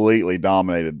completely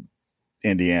dominated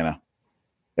Indiana.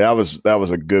 That was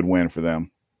a good win for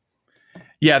them.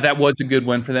 Yeah, that was a good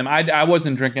win for them. I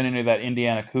wasn't drinking any of that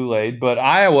Indiana Kool-Aid, but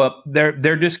Iowa,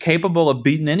 they're just capable of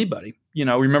beating anybody.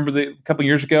 Remember a couple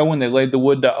years ago when they laid the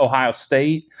wood to Ohio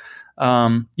State?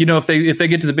 If they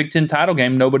get to the Big Ten title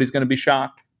game, nobody's going to be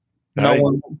shocked. No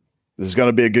one. This is going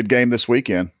to be a good game this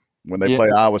weekend when they play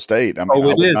Iowa State.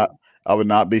 I would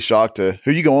not be shocked to.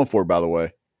 Who you going for, by the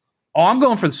way? Oh, I'm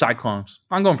going for the Cyclones.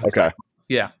 I'm going for the Cyclones.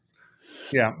 Yeah.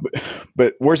 Yeah.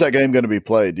 But where's that game going to be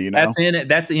played? Do you know?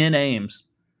 That's in Ames.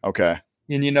 Okay.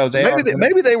 And you know,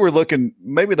 maybe they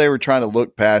were trying to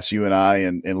look past you and I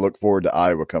and look forward to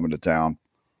Iowa coming to town.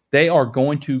 They are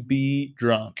going to be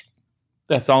drunk.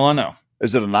 That's all I know.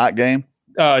 Is it a night game?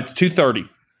 It's 2:30.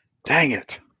 Dang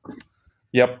it.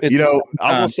 Yep.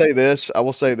 I will say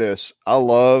this. I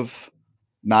love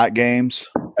night games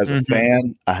as a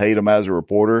fan. I hate them as a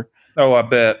reporter. Oh, I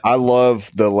bet. I love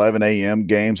the 11 a.m.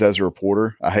 games as a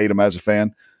reporter. I hate them as a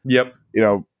fan. Yep. You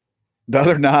know, the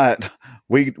other night,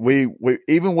 we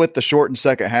even with the shortened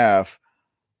second half,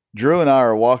 Drew and I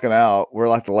are walking out. We're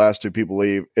like the last two people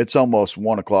leave. It's almost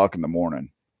 1 o'clock in the morning.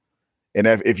 And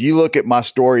if you look at my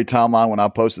story timeline when I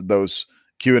posted those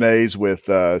Q&As with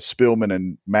Spillman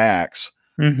and Max,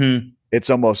 it's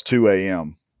almost 2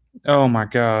 a.m. Oh my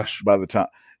gosh. By the time.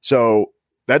 So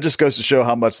that just goes to show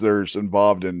how much there's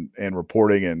involved in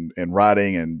reporting and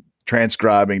writing and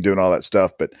transcribing, doing all that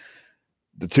stuff. But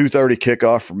the 2:30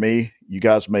 kickoff for me, you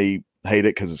guys may hate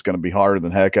it because it's going to be harder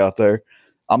than heck out there.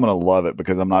 I'm going to love it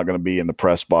because I'm not going to be in the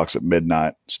press box at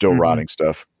midnight still writing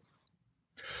stuff.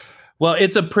 Well,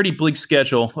 it's a pretty bleak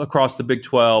schedule across the Big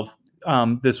 12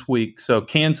 this week. So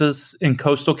Kansas and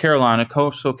Coastal Carolina.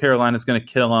 Coastal Carolina is going to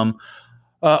kill them.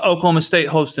 Oklahoma State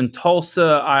hosting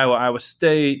Tulsa, Iowa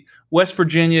State, West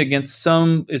Virginia against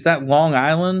is that Long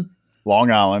Island? Long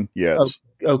Island, yes.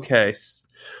 Okay.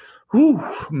 Whew,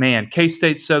 man,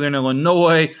 K-State, Southern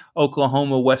Illinois,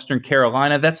 Oklahoma, Western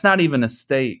Carolina. That's not even a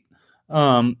state.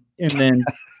 And then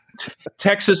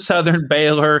Texas, Southern,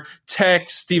 Baylor, Tech,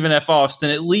 Stephen F. Austin.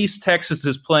 At least Texas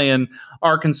is playing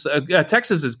Arkansas.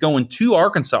 Texas is going to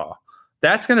Arkansas.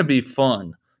 That's going to be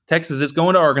fun. Texas is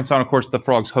going to Arkansas. And of course, the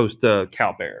Frogs host the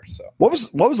Cal Bears. So, what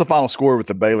was the final score with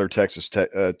the Baylor Texas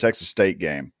State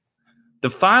game? The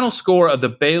final score of the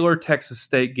Baylor Texas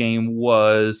State game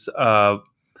was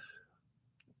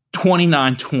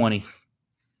 29-20.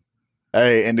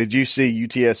 Hey, and did you see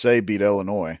UTSA beat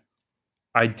Illinois?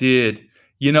 I did.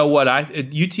 You know what?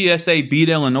 UTSA beat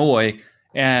Illinois,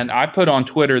 and I put on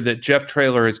Twitter that Jeff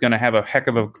Traylor is going to have a heck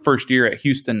of a first year at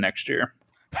Houston next year.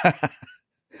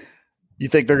 You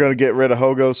think they're going to get rid of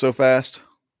Hogo so fast?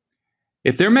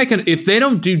 If they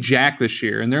don't do jack this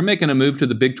year, and they're making a move to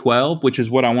the Big 12, which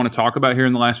is what I want to talk about here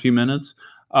in the last few minutes,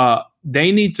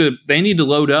 they need to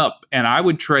load up, and I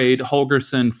would trade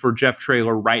Holgorsen for Jeff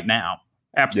Traylor right now.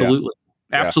 Absolutely,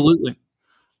 absolutely.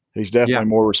 He's definitely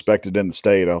more respected in the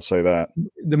state. I'll say that.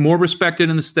 The more respected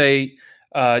in the state.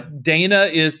 Dana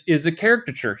is a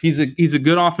caricature. He's a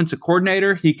good offensive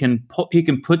coordinator. He can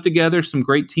put together some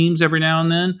great teams every now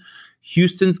and then.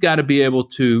 Houston's got to be able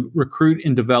to recruit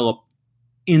and develop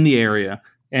in the area,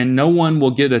 and no one will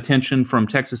get attention from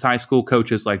Texas high school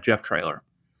coaches like Jeff Traylor.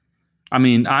 I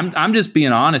mean, I'm just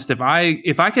being honest. If I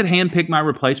could handpick my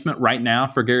replacement right now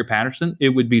for Gary Patterson, it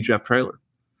would be Jeff Traylor.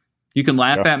 You can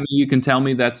laugh at me. You can tell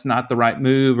me that's not the right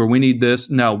move or we need this.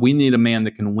 No, we need a man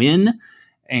that can win,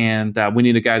 and we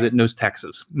need a guy that knows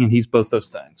Texas, and he's both those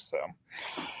things. So,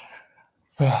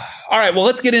 all right, well,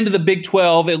 let's get into the Big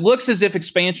 12. It looks as if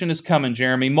expansion is coming,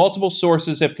 Jeremy. Multiple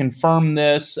sources have confirmed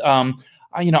this. I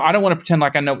don't want to pretend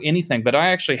like I know anything, but I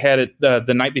actually had it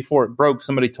the night before it broke.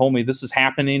 Somebody told me this is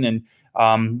happening, and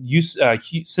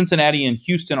Cincinnati and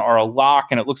Houston are a lock,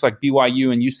 and it looks like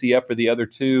BYU and UCF are the other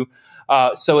two.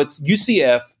 So it's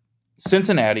UCF,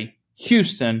 Cincinnati,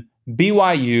 Houston,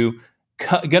 BYU,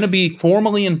 going to be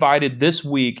formally invited this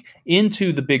week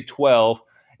into the Big 12.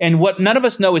 And what none of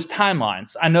us know is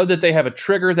timelines. I know that they have a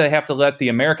trigger they have to let the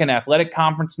American Athletic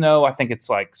Conference know. I think it's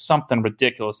like something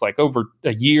ridiculous, like over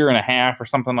a year and a half or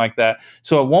something like that.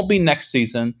 So it won't be next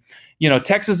season.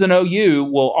 Texas and OU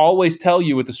will always tell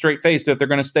you with a straight face that they're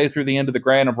going to stay through the end of the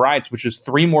grant of rights, which is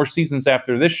 3 more seasons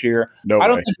after this year. I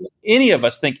don't think any of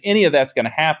us think any of that's going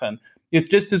to happen. It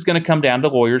just is going to come down to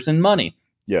lawyers and money.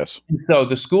 Yes. So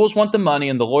the schools want the money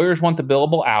and the lawyers want the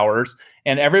billable hours,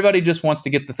 and everybody just wants to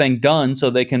get the thing done so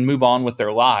they can move on with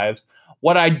their lives.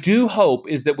 What I do hope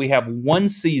is that we have one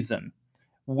season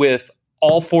with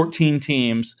all 14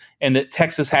 teams and that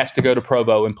Texas has to go to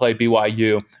Provo and play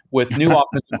BYU with new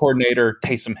offensive coordinator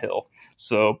Taysom Hill.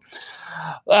 So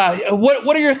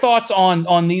what are your thoughts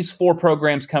on these 4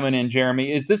 programs coming in,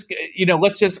 Jeremy? Is this,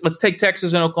 let's take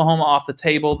Texas and Oklahoma off the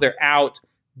table. They're out.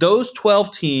 Those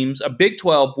 12 teams, a Big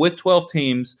 12 with 12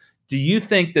 teams, do you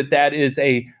think that is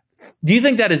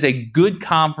a good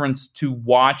conference to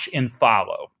watch and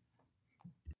follow?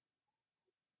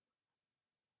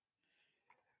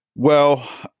 Well,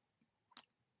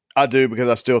 I do, because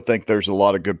I still think there's a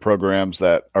lot of good programs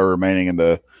that are remaining in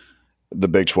the the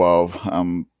Big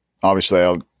 12. Obviously,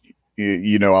 I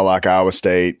like Iowa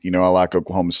State. I like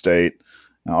Oklahoma State.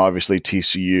 Obviously,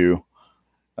 TCU.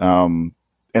 And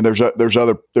there's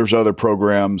other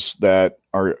programs that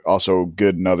are also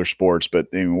good in other sports, but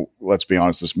let's be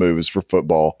honest, this move is for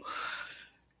football.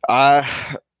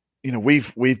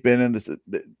 We've been in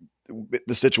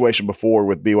the situation before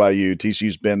with BYU.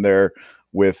 TCU's been there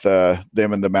with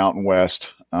them in the Mountain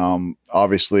West.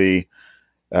 Obviously,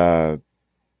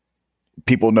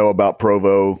 people know about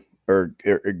Provo or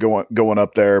going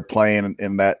up there playing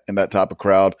in that type of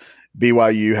crowd.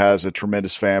 BYU has a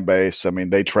tremendous fan base. I mean,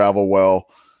 they travel well.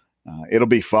 It'll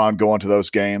be fun going to those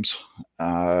games.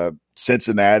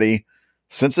 Cincinnati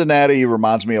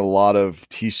reminds me a lot of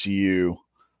TCU.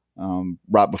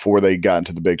 Right before they got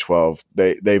into the Big 12,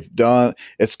 they've done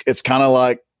it's kind of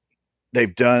like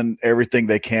they've done everything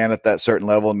they can at that certain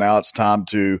level. Now it's time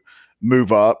to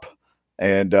move up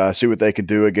and see what they can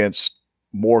do against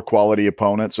more quality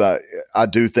opponents. I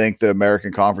do think the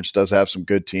American Conference does have some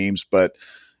good teams, but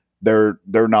they're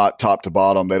not top to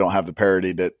bottom. They don't have the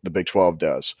parity that the Big 12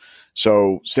 does.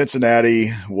 So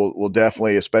Cincinnati will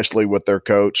definitely, especially with their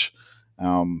coach,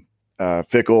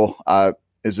 Fickle.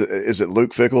 Is it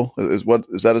Luke Fickle? Is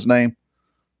that his name?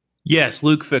 Yes,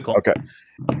 Luke Fickle. Okay.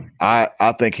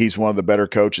 I think he's one of the better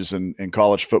coaches in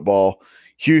college football.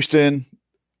 Houston,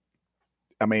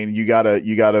 I mean, you got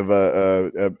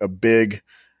a big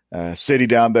city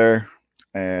down there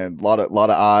and a lot of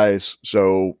eyes.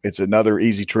 So it's another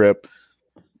easy trip.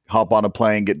 Hop on a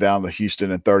plane, get down to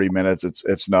Houston in 30 minutes.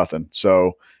 It's nothing.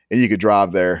 So, and you could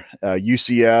drive there.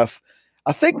 UCF,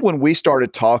 I think when we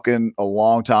started talking a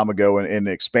long time ago and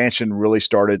expansion really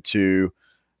started to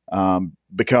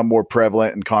become more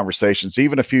prevalent in conversations,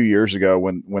 even a few years ago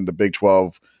when the Big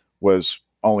 12 was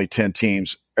only 10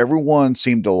 teams, everyone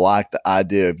seemed to like the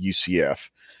idea of UCF.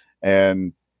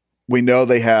 And we know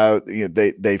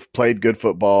they've played good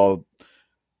football.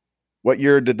 What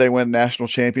year did they win national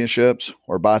championships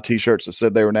or buy T-shirts that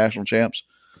said they were national champs?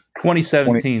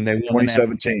 2017. They won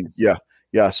 2017.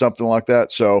 Yeah, something like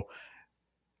that. So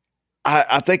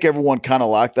I think everyone kind of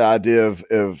liked the idea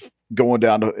of going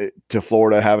down to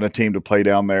Florida, having a team to play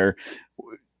down there.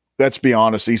 Let's be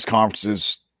honest; these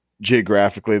conferences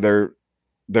geographically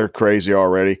they're crazy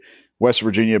already. West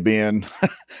Virginia being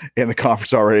in the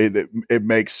conference already, that it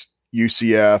makes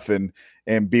UCF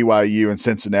and BYU and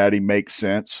Cincinnati make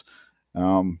sense.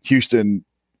 Houston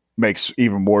makes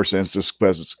even more sense just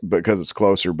because it's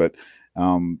closer. But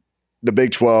the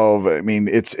Big 12, I mean,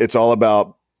 it's all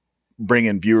about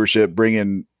bringing viewership,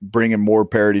 bringing more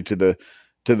parity to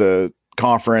the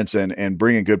conference and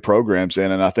bringing good programs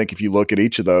in. And I think if you look at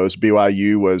each of those,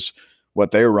 BYU was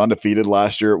they were undefeated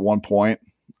last year at one point.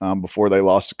 Before they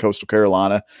lost to Coastal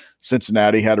Carolina.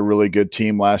 Cincinnati had a really good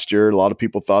team last year. A lot of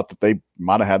people thought that they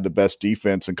might have had the best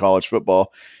defense in college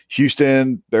football.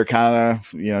 Houston, they're kind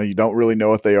of, you don't really know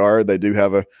what they are. They do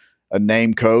have a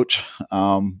name coach,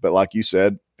 but like you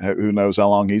said, who knows how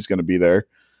long he's going to be there.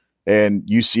 And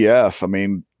UCF, I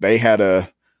mean, they had a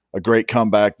great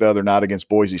comeback the other night against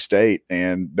Boise State,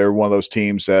 and they're one of those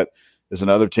teams that is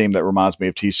another team that reminds me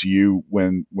of TCU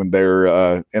when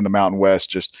they're in the Mountain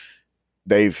West. Just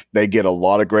they get a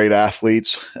lot of great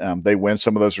athletes. They win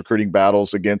some of those recruiting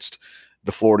battles against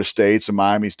the Florida States and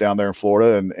Miami's down there in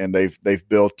Florida, and they've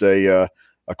built a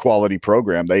quality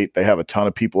program. They have a ton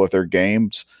of people at their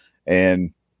games,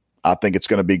 and I think it's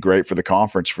going to be great for the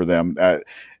conference for them.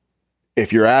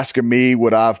 If you're asking me,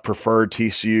 would I've preferred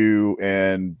TCU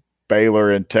and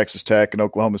Baylor and Texas Tech and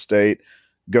Oklahoma State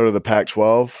go to the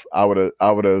Pac-12? I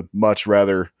would have much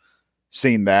rather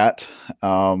seen that.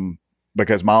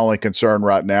 Because my only concern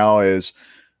right now is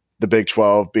the Big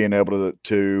 12 being able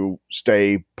to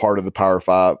stay part of the Power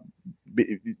Five,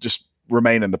 just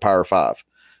remain in the Power Five.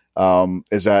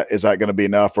 Is that going to be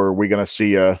enough, or are we going to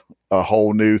see a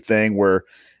whole new thing where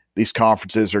these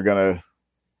conferences are going to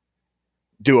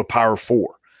do a Power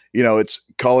Four? It's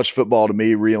college football to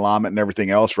me, realignment and everything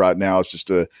else right now. It's just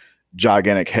a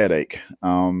gigantic headache.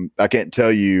 I can't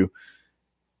tell you,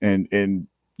 and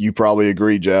you probably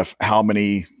agree, Jeff, how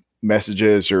many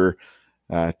messages or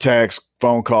texts,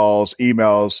 phone calls,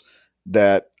 emails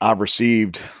that I've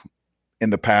received in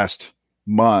the past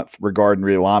month regarding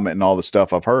realignment and all the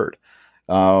stuff I've heard.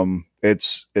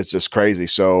 It's just crazy.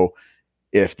 So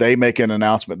if they make an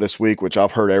announcement this week, which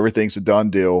I've heard everything's a done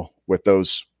deal with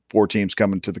those 4 teams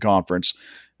coming to the conference,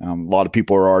 a lot of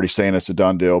people are already saying it's a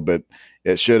done deal, but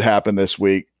it should happen this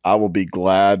week. I will be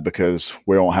glad because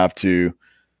we don't have to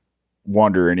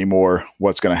wonder anymore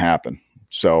what's going to happen.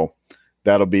 So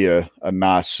that'll be a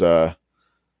nice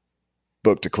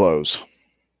book to close.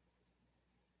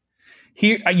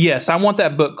 Here, yes, I want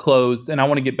that book closed, and I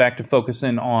want to get back to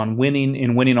focusing on winning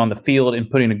and winning on the field and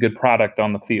putting a good product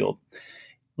on the field.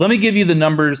 Let me give you the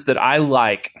numbers that I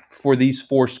like for these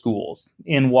 4 schools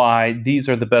and why these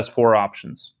are the best 4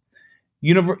 options.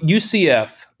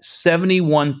 UCF,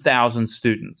 71,000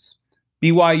 students.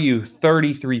 BYU,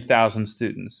 33,000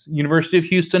 students. University of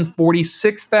Houston,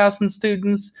 46,000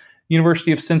 students.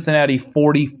 University of Cincinnati,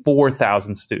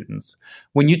 44,000 students.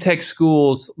 When you take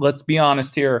schools, let's be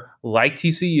honest here, like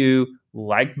TCU,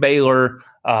 like Baylor,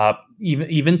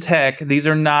 even Tech, these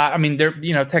are not, I mean,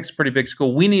 Tech's a pretty big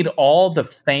school. We need all the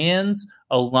fans,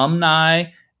 alumni,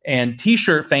 and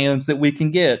T-shirt fans that we can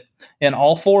get. And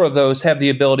all 4 of those have the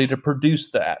ability to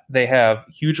produce that. They have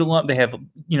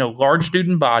large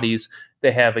student bodies.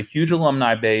 They have a huge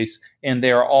alumni base, and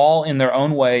they are all in their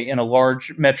own way in a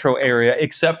large metro area,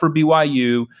 except for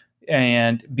BYU.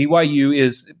 And BYU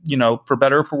is, for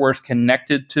better or for worse,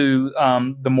 connected to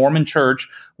the Mormon Church,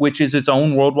 which is its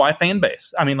own worldwide fan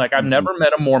base. I mean, like, I've never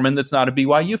met a Mormon that's not a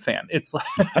BYU fan. It's like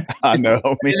I know.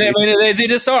 They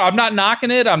just are. I'm not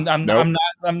knocking it. I'm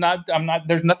not.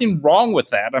 There's nothing wrong with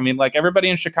that. I mean, like, everybody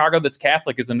in Chicago that's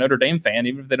Catholic is a Notre Dame fan,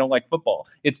 even if they don't like football.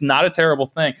 It's not a terrible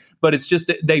thing, but it's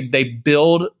just they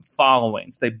build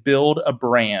followings. They build a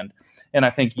brand, and I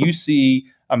think the UC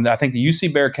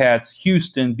Bearcats,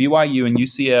 Houston, BYU, and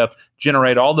UCF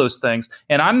generate all those things.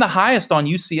 And I'm the highest on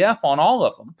UCF on all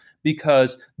of them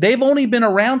because they've only been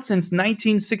around since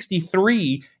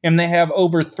 1963, and they have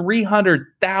over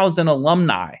 300,000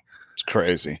 alumni. It's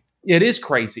crazy. It is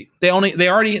crazy. They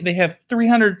have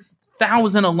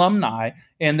 300,000 alumni,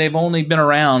 and they've only been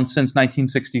around since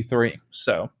 1963.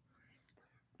 So,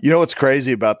 what's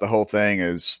crazy about the whole thing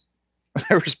is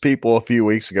there was people a few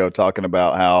weeks ago talking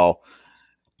about how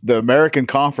the American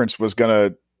Conference was going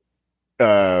to,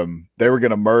 they were going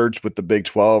to merge with the Big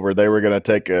 12, or they were going to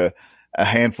take a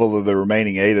handful of the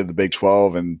remaining 8 of the Big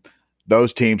 12, and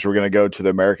those teams were going to go to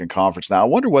the American Conference. Now, I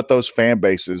wonder what those fan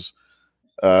bases,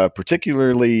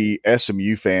 particularly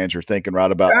SMU fans, are thinking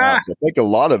right about now. I think a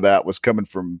lot of that was coming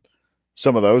from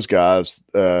some of those guys,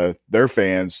 their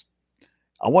fans.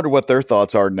 I wonder what their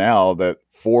thoughts are now that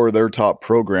 4 of their top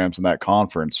programs in that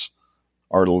conference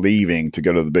are leaving to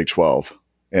go to the Big 12.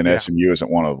 And SMU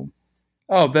isn't one of them.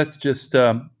 Oh, that's just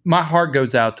my heart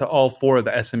goes out to all 4 of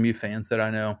the SMU fans that I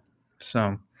know.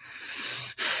 So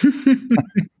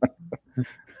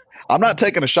I'm not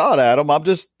taking a shot at them.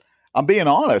 I'm being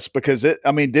honest because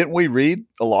didn't we read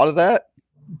a lot of that?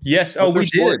 Yes. Oh, we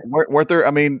did. Weren't there?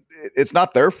 I mean, it's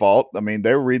not their fault. I mean,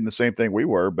 they were reading the same thing we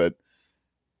were, but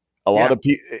a lot of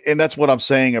people, and that's what I'm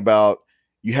saying about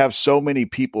you have so many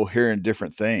people hearing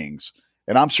different things.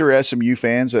 And I'm sure SMU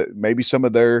fans, that maybe some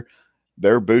of their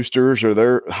boosters or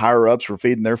their higher ups were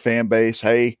feeding their fan base,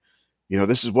 hey,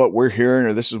 this is what we're hearing,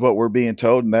 or this is what we're being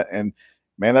told. And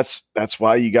man, that's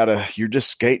why you're just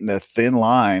skating a thin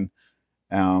line,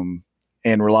 and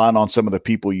relying on some of the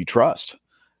people you trust.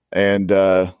 And,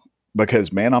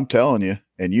 because man, I'm telling you,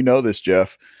 and this,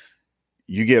 Jeff,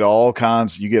 you get all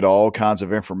kinds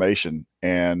of information.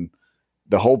 And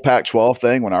the whole Pac-12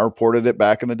 thing, when I reported it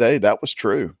back in the day, that was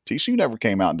true. TCU never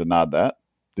came out and denied that.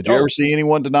 Did you ever see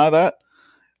anyone deny that?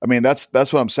 I mean, that's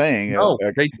what I'm saying.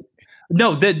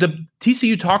 No, the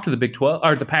TCU talked to the Big 12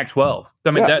 or the Pac-12.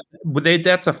 I mean,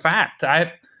 that's a fact.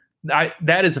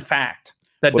 That is a fact.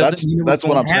 That's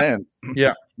what I'm saying.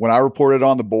 Yeah. When I reported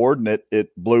on the board and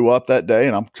it blew up that day,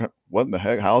 and what in the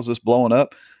heck? How is this blowing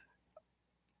up?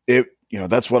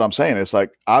 That's what I'm saying. It's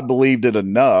like I believed it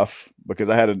enough because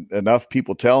I had enough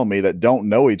people telling me that don't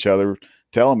know each other,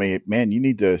 telling me, man, you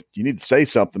need to say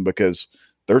something because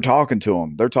they're talking to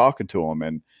them. They're talking to them.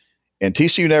 And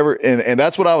TCU never, and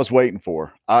that's what I was waiting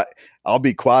for. I'll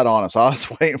be quite honest. I was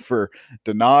waiting for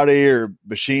Donati or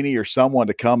Bashini or someone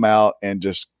to come out and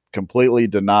just completely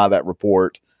deny that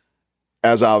report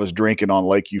as I was drinking on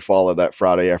Lake Eufaula that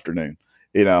Friday afternoon.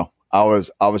 I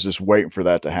was just waiting for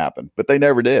that to happen, but they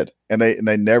never did. And they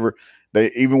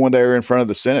even when they were in front of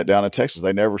the Senate down in Texas,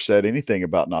 they never said anything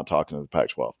about not talking to the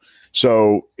Pac-12.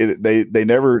 So they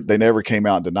never came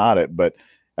out and denied it. But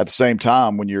at the same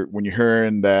time, when you're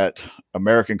hearing that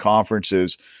American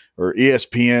conferences or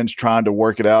ESPN's trying to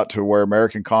work it out to where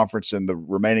American Conference and the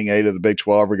remaining 8 of the Big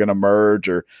 12 are going to merge,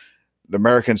 or the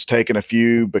Americans taking a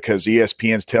few because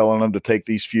ESPN's telling them to take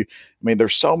these few. I mean,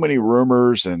 there's so many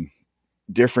rumors and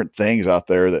different things out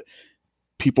there that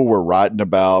people were writing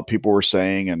about, people were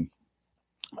saying, and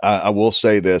I will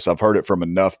say this, I've heard it from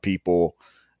enough people,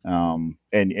 and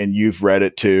you've read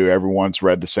it too. Everyone's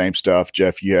read the same stuff.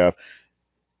 Jeff, you have.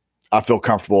 I feel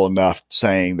comfortable enough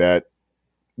saying that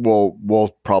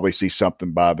we'll probably see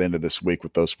something by the end of this week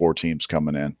with those 4 teams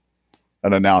coming in,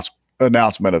 an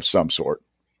announcement of some sort.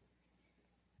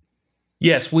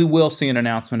 Yes, we will see an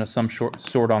announcement of some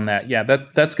sort on that. Yeah,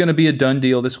 that's going to be a done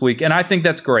deal this week, and I think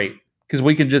that's great because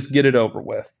we can just get it over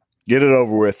with. Get it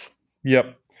over with.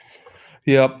 Yep.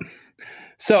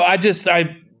 So I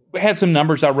had some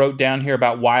numbers I wrote down here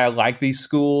about why I like these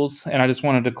schools, and I just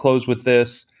wanted to close with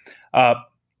this.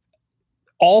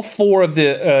 All four of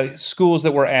the schools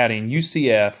that we're adding,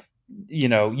 UCF,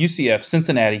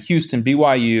 Cincinnati, Houston,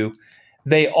 BYU,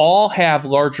 they all have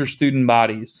larger student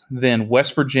bodies than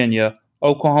West Virginia,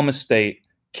 Oklahoma State,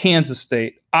 Kansas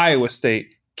State, Iowa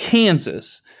State,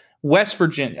 Kansas, West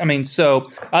Virginia. I mean, so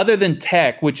other than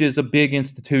Tech, which is a big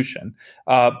institution,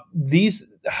 these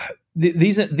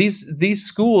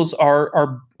schools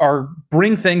are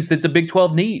bring things that the Big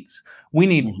 12 needs. We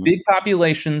need big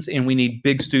populations and we need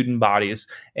big student bodies.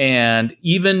 And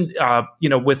even,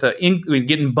 with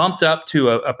getting bumped up to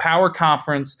a power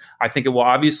conference, I think it will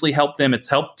obviously help them. It's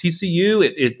helped TCU.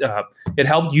 It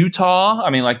helped Utah. I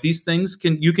mean, like these things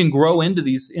you can grow into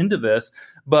this.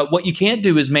 But what you can't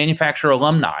do is manufacture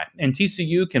alumni. And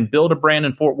TCU can build a brand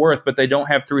in Fort Worth, but they don't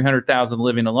have 300,000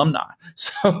 living alumni.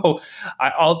 So,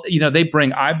 they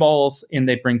bring eyeballs and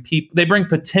they bring people. They bring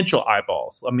potential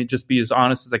eyeballs. Let me just be as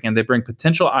honest as I can. They bring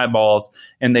potential eyeballs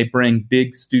and they bring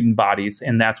big student bodies,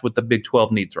 and that's what the Big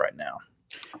 12 needs right now.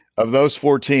 Of those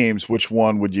four teams, which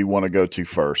one would you want to go to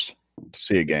first to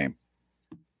see a game?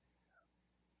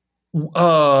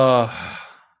 My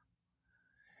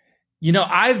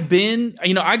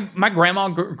grandma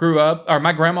grew up, or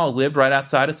my grandma lived right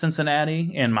outside of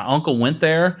Cincinnati, and my uncle went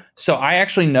there. So I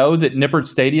actually know that Nippert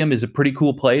Stadium is a pretty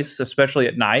cool place, especially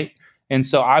at night. And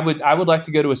so I would like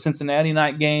to go to a Cincinnati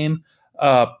night game.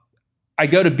 I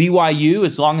go to BYU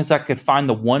as long as I could find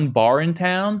the one bar in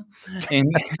town.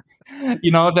 And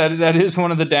that is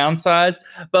one of the downsides.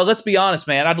 But let's be honest,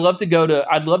 man. I'd love to go to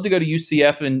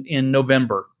UCF in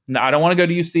November. Now, I don't want to go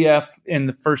to UCF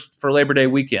for Labor Day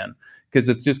weekend, because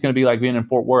it's just going to be like being in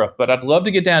Fort Worth. But I'd love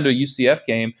to get down to a UCF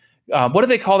game. What do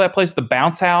they call that place? The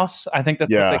Bounce House? I think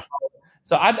that's what they call it.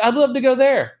 So I'd love to go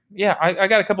there. Yeah, I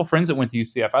got a couple friends that went to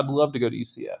UCF. I'd love to go to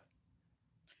UCF.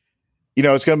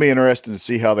 It's going to be interesting to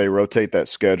see how they rotate that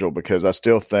schedule, because I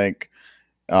still think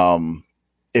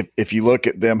if you look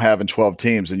at them having 12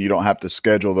 teams, then you don't have to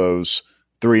schedule those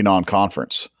 3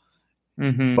 non-conference.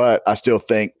 Mm-hmm. But I still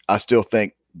think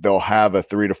they'll have a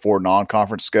 3 to 4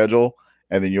 non-conference schedule,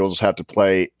 and then you'll just have to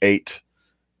play 8,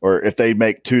 or if they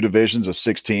make 2 divisions of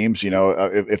 6 teams,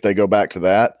 if they go back to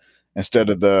that instead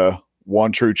of the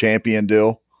one true champion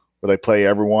deal where they play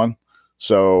everyone.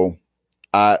 So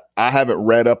I haven't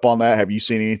read up on that. Have you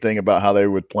seen anything about how they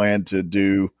would plan to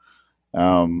do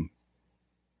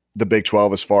the Big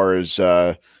 12 as far as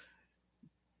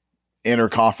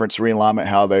interconference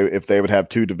realignment, if they would have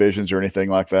 2 divisions or anything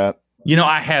like that?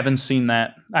 I haven't seen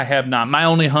that. I have not. My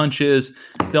only hunch is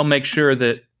they'll make sure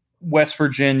that they'll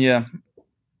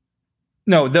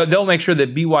make sure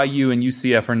that BYU and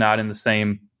UCF are not in the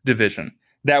same division.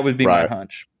 That would be my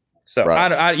hunch. So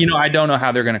I don't know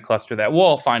how they're going to cluster that.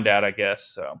 We'll find out, I guess.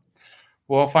 So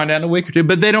we'll find out in a week or two.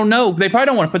 But they don't know. They probably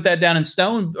don't want to put that down in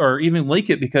stone or even leak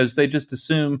it, because they just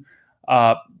assume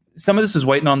some of this is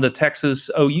waiting on the Texas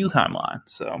OU timeline.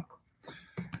 So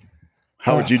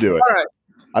how would you do it? All right.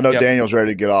 I know Daniel's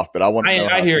ready to get off, but I want to know.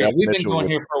 I hear you. We've been going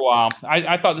here for a while.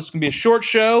 I thought this was going to be a short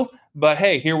show, but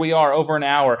hey, here we are, over an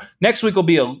hour. Next week will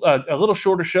be a little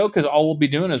shorter show, because all we'll be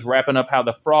doing is wrapping up how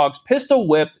the Frogs pistol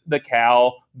whipped the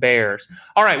Cal Bears.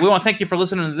 All right, we want to thank you for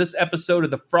listening to this episode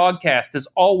of the FrogCast. As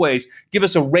always, give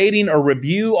us a rating or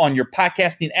review on your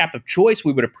podcasting app of choice.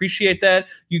 We would appreciate that.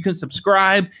 You can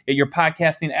subscribe at your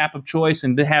podcasting app of choice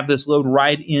and have this load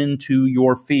right into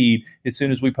your feed as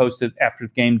soon as we post it after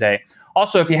game day.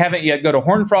 Also, if you haven't yet, go to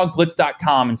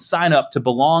hornfrogblitz.com and sign up to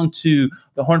belong to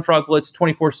the Horned Frog Blitz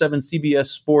 24/7 CBS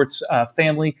Sports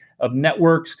family of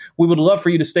networks. We would love for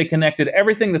you to stay connected.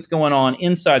 Everything that's going on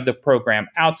inside the program,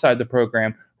 outside the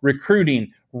program, recruiting,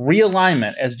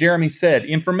 realignment, as Jeremy said,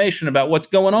 information about what's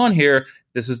going on here.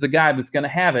 This is the guy that's going to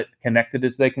have it, connected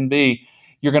as they can be.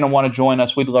 You're going to want to join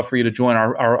us. We'd love for you to join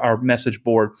our message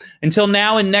board. Until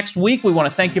now and next week, we want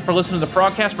to thank you for listening to the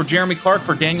FrogCast. For Jeremy Clark,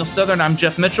 for Daniel Southern, I'm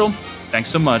Jeff Mitchell. Thanks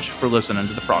so much for listening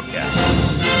to the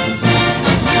FrogCast.